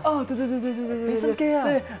機啊！對，俾心機啊！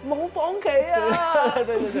對，冇放棄啊！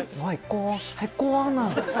對，我係光啊！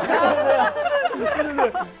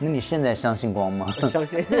那你现在相信光吗？相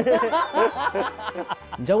信。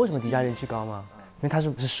你知道为什么迪迦人气高吗？因为它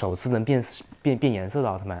是首次能变颜色的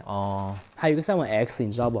奥特曼。还有一个3文 X，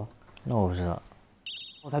 你知道不？那我不知道。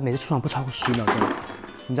他每次出场不超过10秒钟。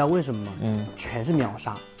你知道为什么吗？全是秒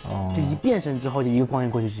杀。就一变身之后，就一个光线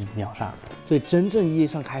过去就是秒杀。所以真正意义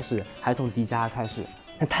上开始还从迪迦开始。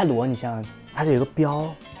那泰罗，你想想，它就有个标。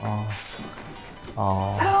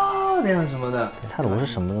那样什么的。泰罗是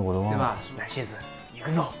什么的我都忘了。对吧？蓝蝎子，一个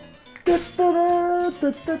肉。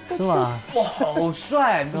是吗？哇，好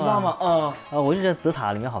帅，你不知道吗？我就觉得泽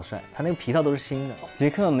塔里面好帅，他那个皮套都是新的。杰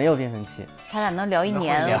克没有变声器，他俩能聊1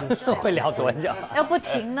年，会聊多久？要不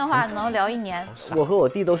停的话能聊1年。我和我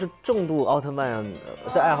弟都是重度奥特曼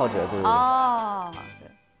的爱好者，对。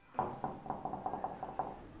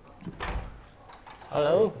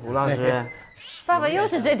Hello， 吴老师。爸爸又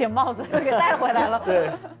是这顶帽子，又给带回来了。对。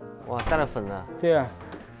哇，带了粉呢。对啊，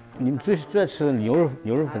你们最爱吃的牛肉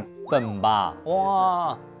粉吧？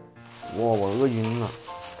哇，我饿晕了。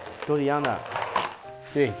都是一样的。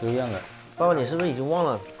对，都一样的。爸爸，你是不是已经忘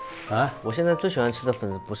了？我现在最喜欢吃的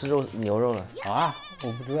粉不是牛肉了。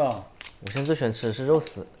我不知道。我现在最喜欢吃的是肉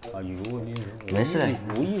丝。没事嘞。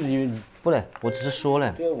我一直以为你不嘞，我只是说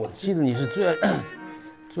嘞。对，我记得你是最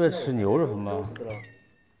爱吃牛肉粉吗？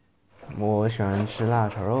我喜欢吃辣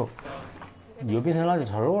炒肉。你又变成辣椒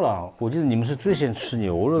炒肉了？我记得你们是最先吃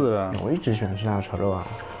牛肉的。我一直喜欢吃辣椒炒肉啊。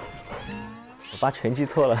我爸全记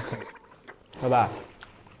错了。爸爸，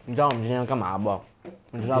你知道我们今天要干嘛不？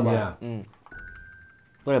你知道吧？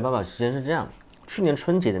对了，爸爸，时间是这样，去年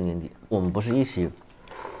春节的年底，我们不是一起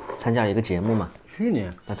参加了一个节目嘛？去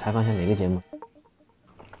年？那采访一下哪个节目？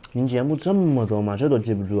您节目这么多吗？这都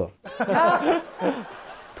记不住。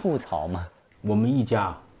吐槽嘛。我们一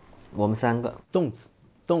家，我们3个。动词。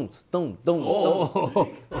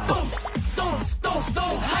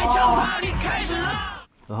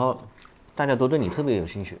然后大家都对你特别有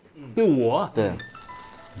兴趣。对我？对。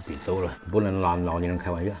别逗了，不能拿老年人开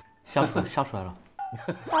玩笑。笑出来了。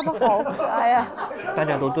爸爸好可爱呀！大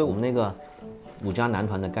家都对我们那个5家男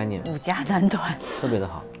团的概念， 5家男团特别的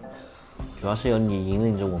好，主要是有你引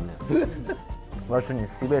领着我们。我要是你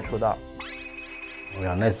C 位出道。哎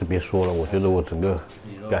呀，那次别说了，我觉得我整个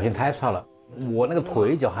表现太差了，我那个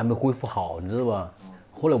腿脚还没恢复好，你知道吧？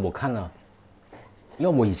后来我看了，要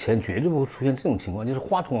我以前绝对不会出现这种情况，就是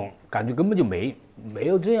话筒感觉根本就没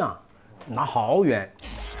有这样，拿好远。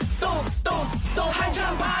嗨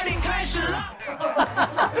唱 party 开始了。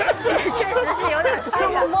确实是有点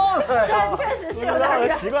这样，忘了，但确实是有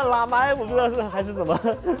点习惯拉麦，我不知道是还是怎么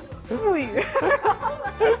腹语。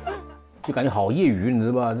就感觉好业余，你知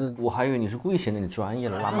道吧？我还以为你是故意显得你专业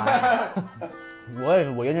了拉麦。我也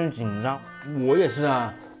是，我有点紧张。我也是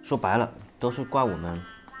啊。说白了，都是怪我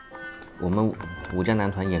们5家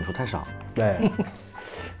男团演出太少。对，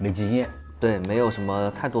没经验。对，没有什么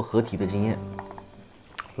太多合体的经验。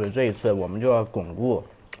所以这一次我们就要巩固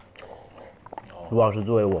卢老师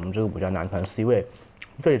作为我们这个5家男团 C 位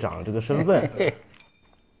队长的这个身份。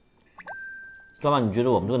爸爸，你觉得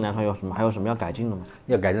我们这个男团还有什么要改进的吗？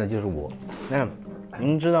要改进的就是我，那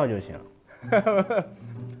您知道就行。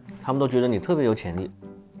他们都觉得你特别有潜力，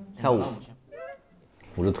跳舞。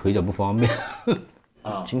我的腿脚不方便。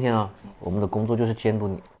今天啊，我们的工作就是监督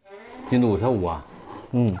你，监督我跳舞啊。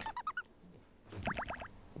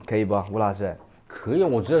可以不，吴老师？可以，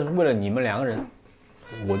我只是为了你们2个人，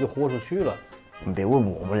我就豁出去了。你别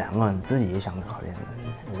问我们2个人自己想的考验。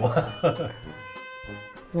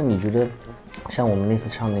那你觉得，像我们那次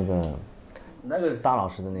唱那个大老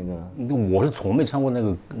师的那个，我是从没唱过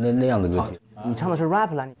那样的歌曲。你唱的是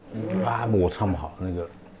rap 啦？rap 我唱不好那个。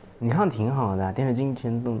你唱挺好的，电视机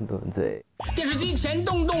前动动嘴。电视机前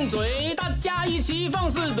动动嘴，大家一起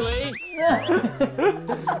放肆怼。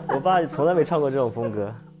我爸从来没唱过这种风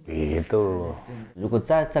格。别逗了。如果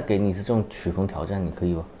再给你一次这种曲风挑战，你可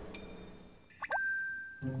以吗？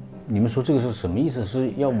你们说这个是什么意思？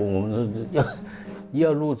是要我们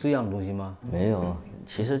要录这样的东西吗？没有，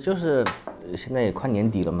其实就是现在也快年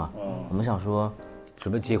底了嘛，我们想说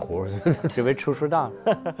准备接活，准备出道，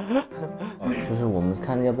就是我们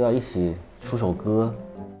看要不要一起出首歌。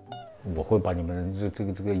我会把你们这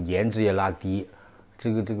个颜值也拉低，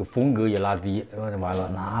这个风格也拉低，完了。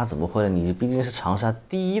那怎么会呢？你毕竟是长沙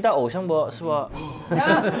第1代偶像不是吧？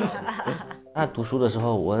那读书的时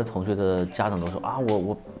候，我的同学的家长都说啊，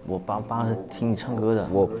我爸是听你唱歌的。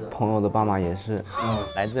我朋友的爸妈也是，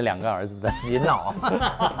来自2个儿子的洗脑，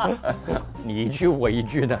你一句我一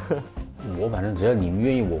句的。我反正只要你们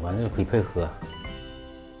愿意，我反正是可以配合。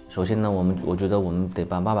首先呢，我觉得我们得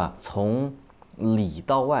把爸爸从里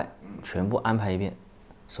到外全部安排一遍。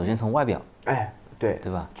首先从外表，哎，对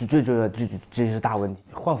吧？最重要的这是大问题。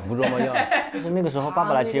换服装吗？要？就是那个时候爸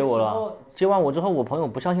爸来接我了，接完我之后，我朋友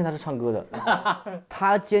不相信他是唱歌的。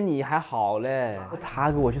他接你还好嘞，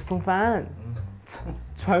他给我去送饭，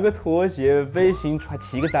穿个拖鞋背心，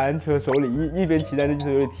骑个单车，手里一边骑单车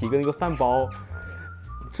手里提个那个饭包。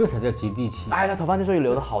这才叫接地气。哎，他头发那时候也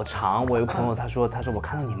留得好长。我有个朋友，他说我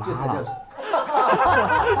看到你妈了。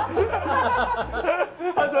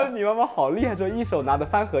他说你妈妈好厉害，说一手拿着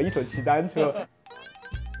饭盒，一手骑单车。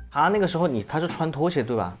他那个时候他是穿拖鞋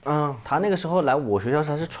对吧？嗯。他那个时候来我学校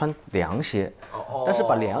他是穿凉鞋，但是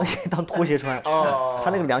把凉鞋当拖鞋穿。他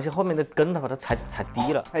那个凉鞋后面的跟他把它踩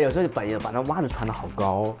低了。哎，有时候把那袜子穿得好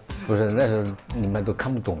高。不是，那时候你们都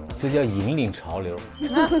看不懂，这叫引领潮流。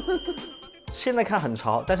现在看很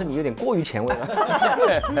潮，但是你有点过于前卫了。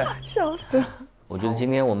笑死了。我觉得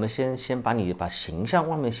今天我们先把你把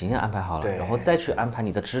外面形象安排好了，然后再去安排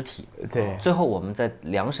你的肢体。对。最后我们再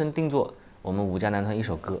量身定做我们5家男团一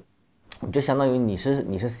首歌，就相当于你是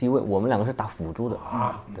C 位，我们2个是打辅助的。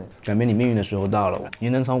对。改变你命运的时候到了，你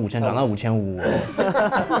能从5000涨到5500。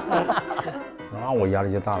那我压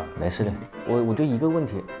力就大了。没事的，我就一个问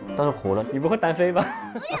题，到时候火了，你不会单飞吧？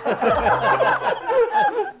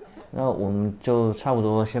那我们就差不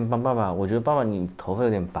多先帮爸爸。我觉得爸爸你头发有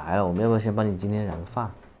点白了，我们要不要先帮你今天染个发？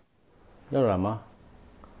要染吗？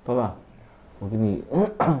爸爸，我给你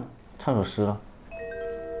唱首诗了。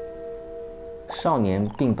少年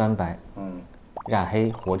鬓斑白，染黑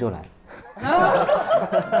活就来。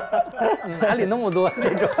哪里那么多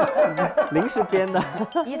这种临时编的？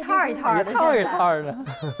一套一套的，一套一套的。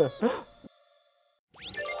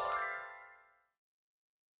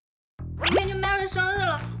明天就 Mary 生日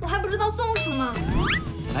了，我还不知道送什么。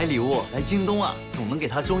买礼物来京东啊，总能给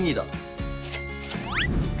她中意的。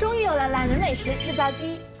终于有了懒人美食制造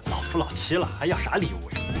机。老夫老妻了，还要啥礼物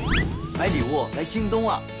呀？买礼物来京东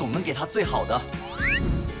啊，总能给她最好的。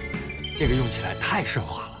这个用起来太奢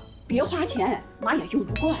华了。别花钱，妈也用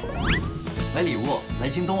不惯。买礼物来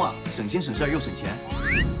京东啊，省心省事儿又省钱。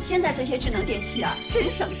现在这些智能电器啊，真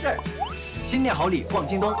省事儿。新年好礼逛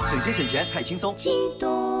京东，省心省钱太轻松。京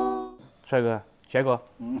东。帅哥，薛哥，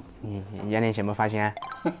你眼脸什么发现？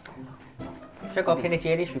薛哥陪你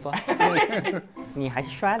接力去吧。你还是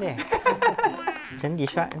帅的，真的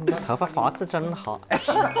帅，你头发发质真好。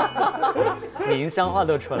宁乡话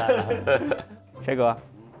都出来了。薛哥，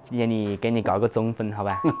今天给你搞个中分，好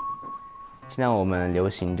吧？现在我们流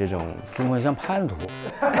行这种中分像叛徒，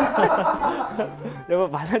要不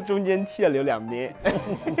把它中间剃了留2边，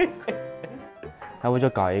要不就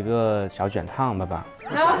搞一个小卷烫，爸爸。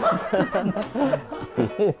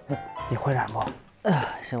你会染不？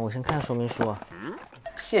行，我先看说明书啊。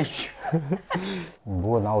现学。你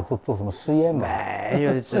不会拿我做什么实验吧？没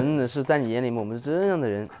有，真的是在你眼里面我们是这样的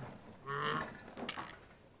人。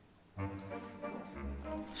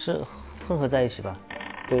是混合在一起吧？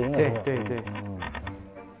对。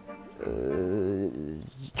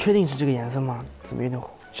确定是这个颜色吗？怎么有点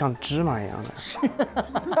像芝麻一样的？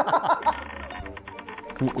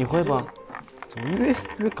你会不？怎么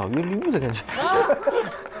越搞越绿的感觉？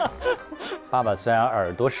爸爸虽然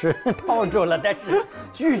耳朵是套住了，但是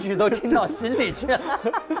句句都听到心里去了。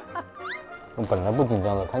我本来不紧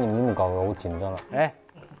张的，看你们那么搞，我紧张了。哎，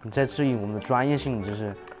你在质疑我们的专业性，你这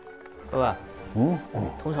是，爸爸。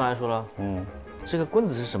通常来说了，这个棍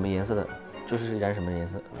子是什么颜色的，就是染什么颜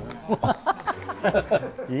色。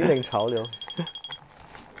引领潮流。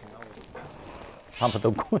爸爸都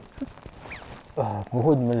困。不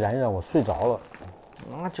会你们染一染我睡着了。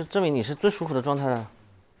那就证明你是最舒服的状态了，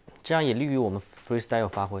这样也利于我们 freestyle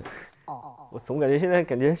发挥。我总感觉现在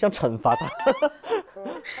像惩罚他。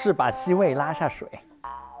是把西位拉下水，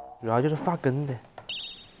主要就是发根的。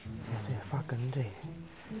对，发根这。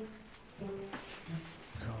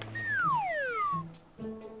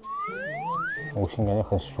我心感觉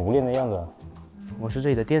很熟练的样子。我是这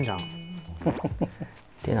里的店长。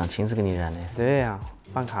店长亲自给你染的。对呀，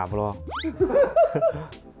办卡不咯？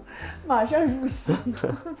马上入戏。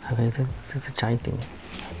还可以再加一点点。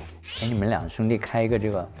给你们2兄弟开一个这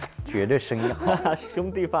个，绝对生意好。兄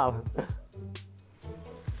弟发了。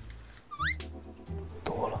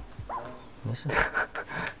多了。没事。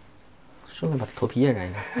顺便把头皮也染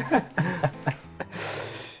一个。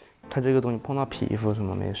它这个东西碰到皮肤什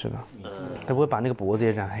么没事吧？它不会把那个脖子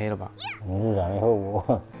也染黑了吧？你染了以后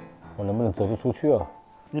我能不能走得出去啊？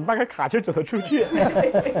你办个卡就走得出去。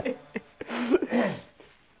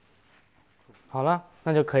好了，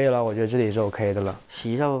那就可以了，我觉得这里是 OK 的了。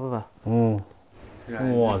洗一下吧，爸爸。嗯，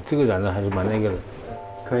哇，这个染的还是蛮那个的。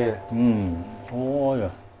可以。嗯，哦呀，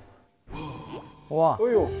哇，哎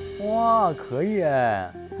呦，哇，可以哎，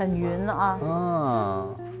很匀啊。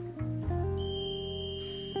嗯。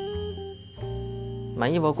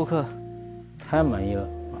满意不，顾客？太满意了，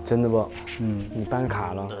真的不？嗯，你办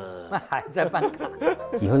卡了？那还在办卡？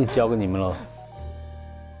以后就交给你们了。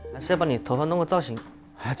还是要把你头发弄个造型。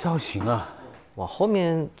还造型啊？往后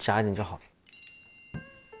面加一点就好。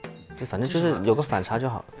就反正就是有个反差就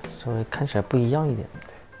好，稍微看起来不一样一点。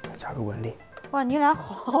对，加个纹理。哇，你俩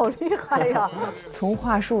好厉害呀！从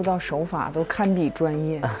话术到手法都堪比专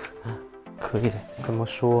业。可以的，怎么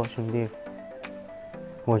说，兄弟？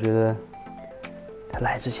我觉得他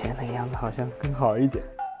来之前那个样子好像更好一点。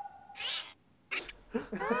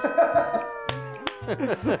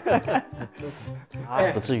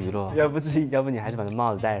不至于了，要不至于，要不你还是把那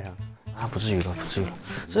帽子戴上。啊，不至于了，不至于了，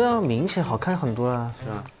这样明显好看很多了，是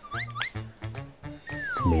吧？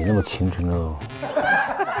这没那么清纯了。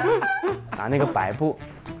拿那个白布，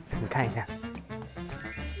你看一下，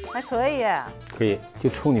还可以。可以，就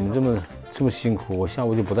冲你们这么辛苦，我下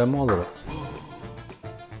午就不戴帽子了。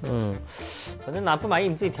嗯，反正哪不满意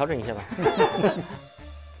你自己调整一下吧。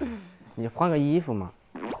你换个衣服嘛。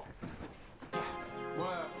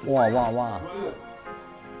哇哇哇！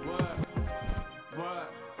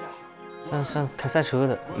像开赛车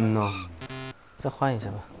的，嗯喏，再换一下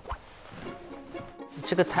吧。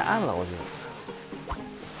这个太暗了，我觉得。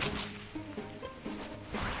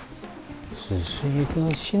只是一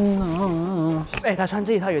个心啊！哎，他穿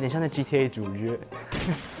这一套有点像那 GTA 主角。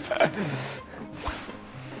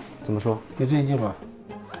怎么说？就这一件吧。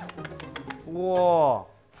哇，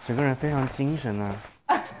整个人非常精神啊！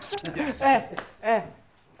哎，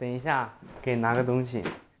等一下，给你拿个东西，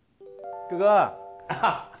哥哥。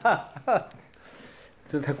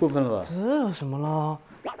这太过分了吧？这有什么了？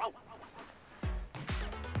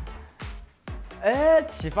哎，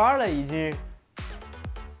起范儿了已经。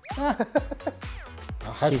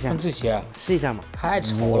还穿这些啊？试一下嘛。太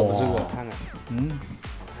丑了，我这个。看看。嗯。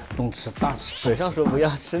动词大词。嘴上说不要，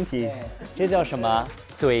身体。这叫什么？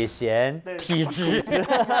嘴咸体质。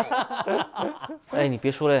哎，你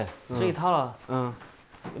别说了，这一套了。嗯。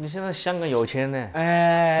你现在香港有钱呢。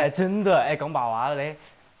哎，真的，哎，講白話啦你。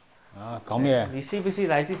啊，講咩？你是不是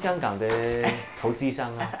來自香港的投資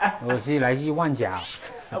商啊？我是來自灣角。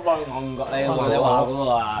旺角你話嗰個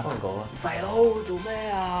啊？旺角啊！細佬做咩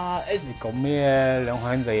啊？你講咩？兩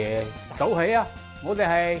個兄弟走起啊！我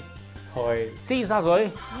哋係尖沙咀。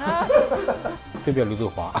對表劉德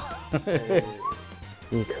華。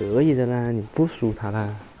你可以的啦，你不輸他啦。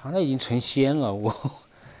他那已經成仙了，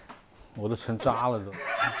我都成渣了都。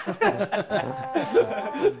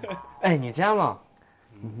哎，你这样嘛，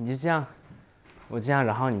你就这样，我这样，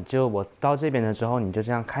然后我到这边了之后，你就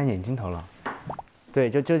这样看眼镜头了。对，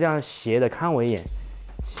就这样斜的看我一眼，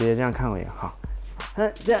斜的这样看我一眼，好。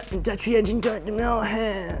这样，你再去眼睛这有没有？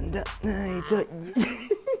这。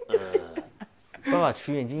爸爸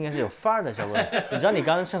取眼镜应该是有范儿的，小哥。你知道你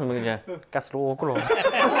刚刚像什么感觉？嘎斯罗咕罗。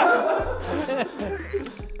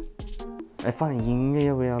哎，放点音乐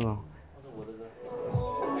要不要呢？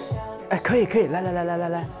哎，可以，来。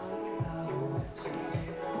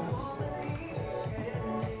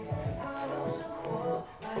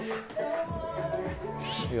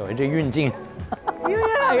有这运镜。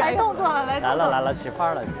来动作了，来了，起范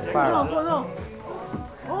儿了。过动。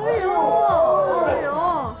哎呦！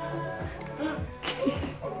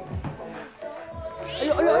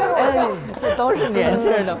哎，这都是年轻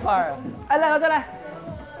人的范儿。哎，来了，再来。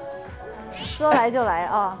说来就来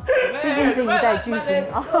啊，毕竟是一代巨星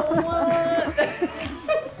啊。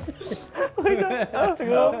这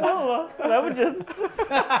个胖了，来不及。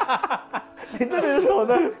你这边手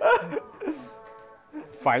呢？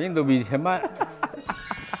反应都比以前慢。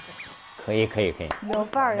可以。有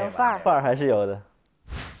范儿，范儿还是有的。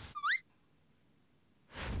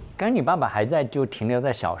刚才你爸爸还在就停留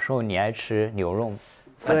在小时候你爱吃牛肉。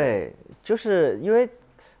对，就是因为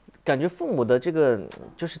感觉父母的这个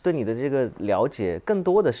就是对你的这个了解更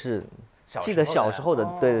多的是记得小时候的，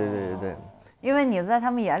对。因为你在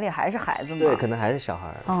他们眼里还是孩子嘛。对，可能还是小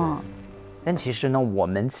孩。但其实呢，我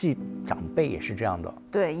们记长辈也是这样的。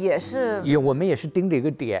对，我们也是盯着一个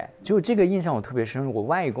点，就这个印象我特别深。我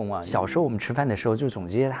外公啊，小时候我们吃饭的时候就总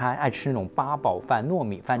结他爱吃那种八宝饭、糯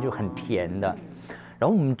米饭，就很甜的。然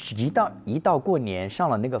后我们一到过年上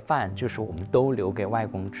了那个饭，就是我们都留给外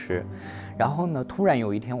公吃。然后呢，突然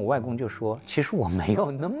有一天我外公就说，其实我没有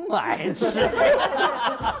那么爱吃。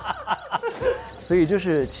所以就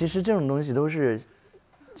是其实这种东西都是。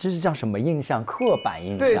这是叫什么印象？刻板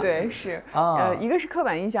印象。对对是一个是刻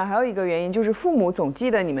板印象，还有一个原因就是父母总记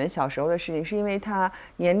得你们小时候的事情，是因为他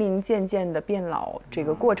年龄渐渐的变老，这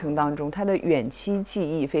个过程当中，他的远期记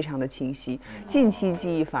忆非常的清晰，近期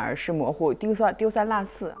记忆反而是模糊，丢三落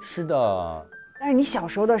四。是的。但是你小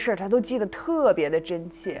时候的事儿，他都记得特别的真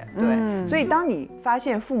切，对。所以当你发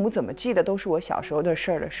现父母怎么记得都是我小时候的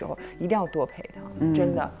事儿的时候，一定要多陪他，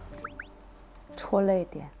真的。戳泪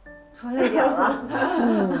点。说泪点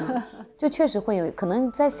了，就确实会有可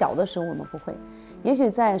能在小的时候我们不会，也许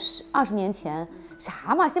在20年前，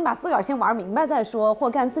啥嘛，先把自个儿先玩明白再说，或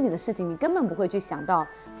干自己的事情，你根本不会去想到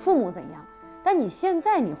父母怎样。但你现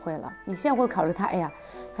在你会了，你现在会考虑他，哎呀，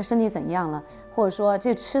他身体怎样了，或者说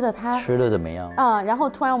这吃的他吃的怎么样啊？然后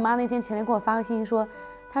突然我妈前天给我发个信息说，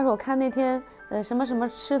她说我看那天什么什么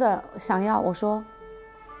吃的想要，我说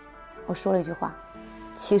了一句话，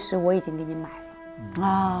其实我已经给你买了。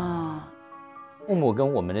父母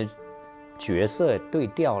跟我们的角色对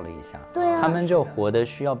调了一下，对啊，他们就活得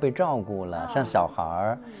需要被照顾了，像小孩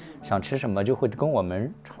儿想吃什么就会跟我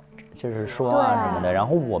们就是说什么的，然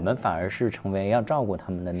后我们反而是成为要照顾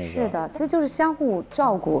他们的那个。是的，其实就是相互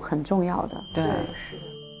照顾很重要的。对，是。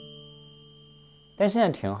但现在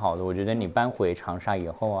挺好的，我觉得你搬回长沙以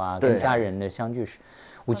后啊，跟家人的相聚是，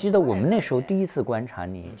我记得我们那时候第一次观察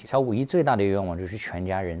你，小五一最大的愿望就是全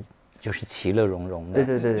家人。就是其乐融融的，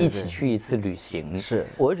对，一起去一次旅行。是，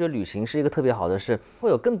我就觉得旅行是一个特别好的事，会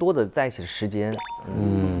有更多的在一起的时间。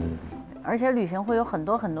而且旅行会有很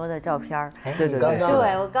多的照片。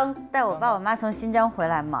对，我刚带我爸我妈从新疆回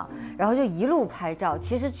来嘛，然后就一路拍照，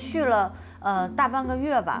其实去了大半个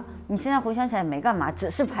月吧。你现在回想起来没干嘛，只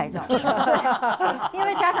是拍照。对，因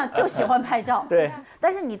为家长就喜欢拍照。对。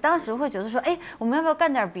但是你当时会觉得说，哎，我们要不要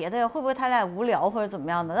干点别的呀？会不会他俩无聊或者怎么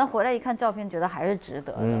样的？但回来一看照片，觉得还是值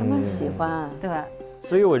得的。他们喜欢。对。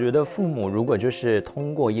所以我觉得父母如果就是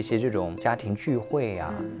通过一些这种家庭聚会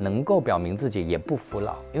啊，能够表明自己也不服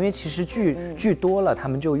老，因为其实聚多了，他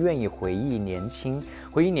们就愿意回忆年轻，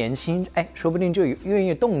哎，说不定就愿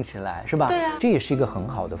意动起来，是吧？对啊，这也是一个很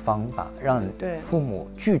好的方法，让父母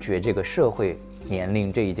拒绝这个社会年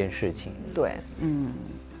龄这一件事情。对，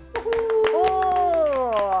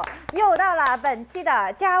又到了本期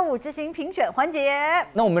的家务之星评选环节。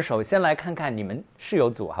那我们首先来看看你们室友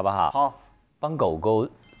组好不好？好。帮狗狗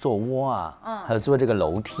做窝啊，还有做这个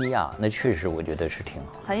楼梯啊，那确实我觉得是挺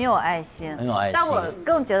好，很有爱心，很有爱心。但我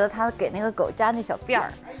更觉得他给那个狗扎那小辫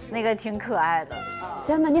儿，那个挺可爱的。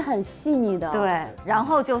真的，你很细腻的。对，然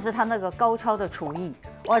后就是他那个高超的厨艺，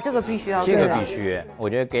哇，这个必须要。这个必须，我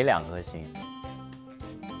觉得给2颗星。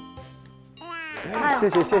谢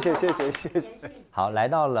谢。好，来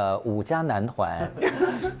到了5家男团，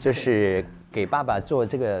就是给爸爸做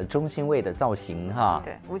这个中心位的造型哈。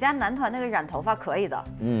对，5家男团那个染头发可以的，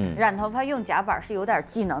染头发用夹板是有点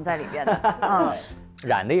技能在里边的，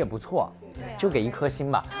染的也不错，就给1颗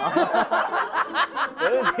星吧。没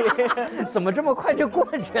问题。怎么这么快就过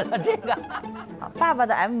去了？这个，爸爸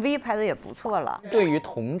的 MV 拍的也不错了。对于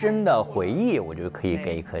童真的回忆，我觉得可以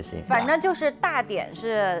给1颗星。反正就是大点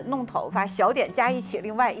是弄头发，小点加一起，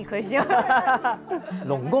另外1颗星。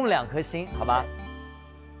拢共2颗星，好吧？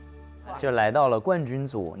就来到了冠军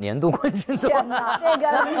组，年度冠军组。天哪，这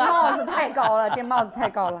个帽子太高了，这帽子太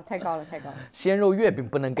高了。鲜肉月饼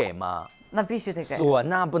不能给吗？那必须得给。唢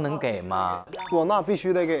呐不能给吗？唢呐必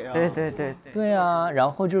须得给啊。对啊，然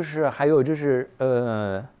后就是还有就是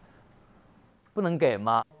不能给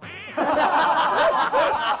吗？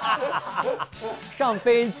上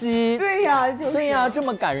飞机。对呀，就是。对呀，这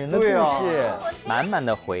么感人的故事，满满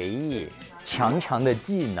的回忆，强的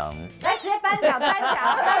技能。来，直接颁奖。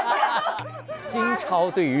金超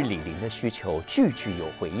对于李琳的需求句句有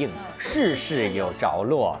回应，事有着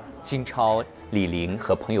落。金超、李琳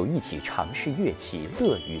和朋友一起尝试乐器，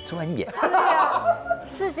乐于钻研。对呀，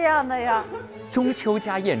是这样的呀。中秋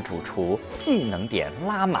家宴主厨技能点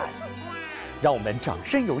拉满，让我们掌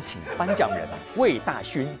声有请颁奖人魏大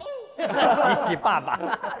勋、吉吉爸爸。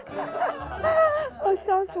我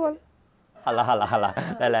笑死我了。好了，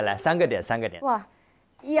来，3个点。哇，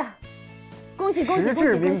呀！恭喜！实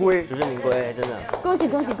至名归，真的！恭喜！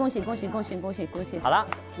好了，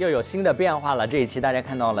又有新的变化了。这一期大家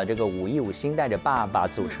看到了这个武艺武星带着爸爸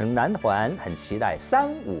组成男团，很期待3、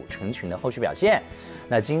5成群的后续表现。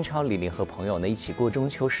那金超、李琳和朋友呢一起过中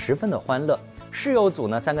秋，十分的欢乐。室友组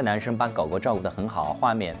呢，3个男生把狗狗照顾得很好，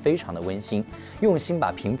画面非常的温馨，用心把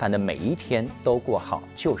平凡的每一天都过好，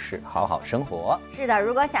就是好好生活。是的，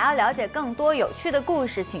如果想要了解更多有趣的故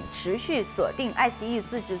事，请持续锁定爱奇艺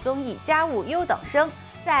自制综艺《家务优等生》。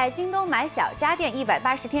在京东买小家电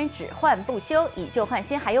180天只换不休，以旧换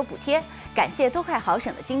新还有补贴。感谢多快好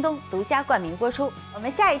省的京东独家冠名播出。我们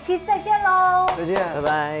下一期再见喽！再见，拜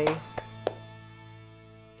拜。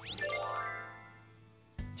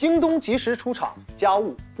京东及时出场，家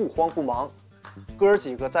务不慌不忙。哥儿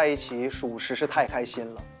几个在一起，属实是太开心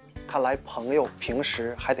了。看来朋友平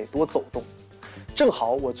时还得多走动。正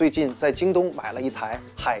好我最近在京东买了一台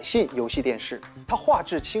海信游戏电视，它画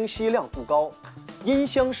质清晰，亮度高，音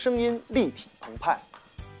箱声音立体澎湃，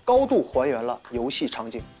高度还原了游戏场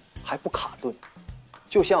景，还不卡顿，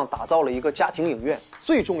就像打造了一个家庭影院。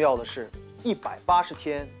最重要的是，180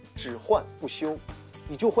天只换不休，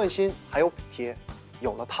以旧换新还有补贴。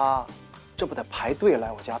有了它，这不得排队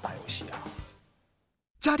来我家打游戏啊！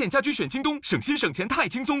家电家居选京东，省心省钱太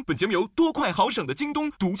轻松。本节目由多快好省的京东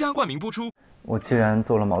独家冠名播出。我既然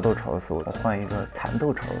做了毛豆炒丝，我换一个蚕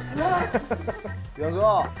豆炒丝。元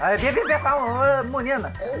哥，哎，别喊我默念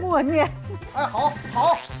了，默念。哎，好，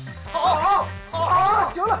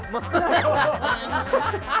行了。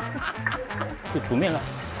就煮面了。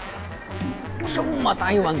这么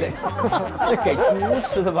大一碗给，这给猪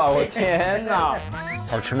吃的吧？我天哪！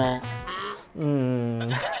好吃吗？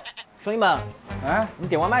兄弟们，哎，你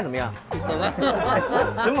点外卖怎么样？怎么？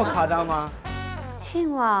这么夸张吗？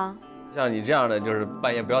亲王，像你这样的，就是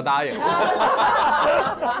半夜不要答应。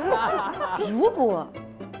如果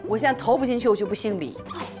我现在投不进去，我就不姓李，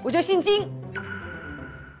我就姓金。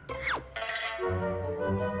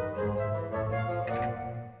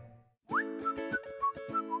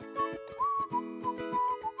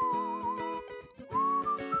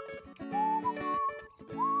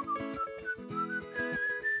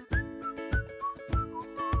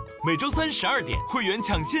每周3 12点，会员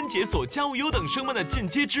抢先解锁家务优等生们的进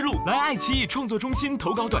阶之路。来爱奇艺创作中心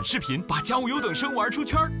投稿短视频，把家务优等生玩出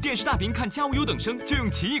圈。电视大屏看家务优等生，就用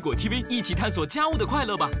奇异果 TV 一起探索家务的快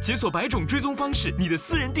乐吧。解锁100种追踪方式，你的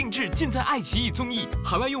私人定制尽在爱奇艺综艺。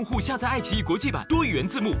海外用户下载爱奇艺国际版，多语言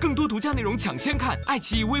字幕，更多独家内容抢先看。爱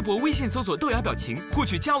奇艺微博、微信搜索豆芽表情，获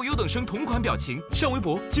取家务优等生同款表情。上微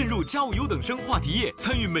博进入家务优等生话题页，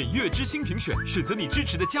参与每月之星评选，选择你支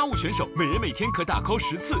持的家务选手，每人每天可打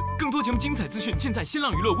call10次。更多节目精彩资讯尽在新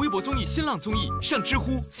浪娱乐微博综艺、新浪综艺。上知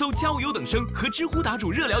乎搜家务优等生，和知乎答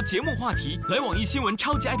主热聊节目话题。来网易新闻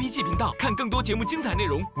超级 IPG 频道看更多节目精彩内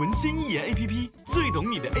容。文心一言 APP 最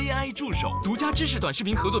懂你的 AI 助手，独家知识短视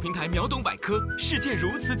频合作平台秒懂百科。世界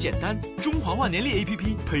如此简单，中华万年历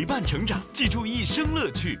APP 陪伴成长，记住一生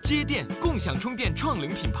乐趣。接电共享充电创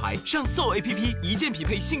领品牌，上 Soul APP 一键匹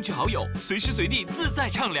配兴趣好友，随时随地自在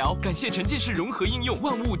畅聊。感谢沉浸式融合应用，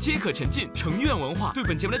万物皆可沉浸。成苑文化对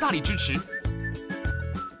本节目的大力支持。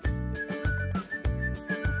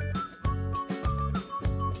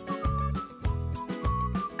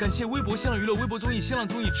感谢微博、新浪娱乐、微博综艺、新浪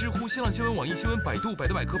综艺、知乎、新浪新闻、网易新闻、百度、百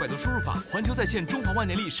度百科、百度输入法、环球在线、中华万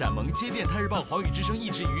年历、闪萌、接电、泰日报、华语之声、一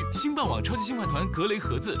直娱、新办网、超级星饭团、格雷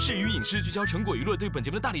盒子、智娱影视聚焦、成果娱乐对本节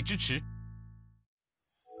目的大力支持。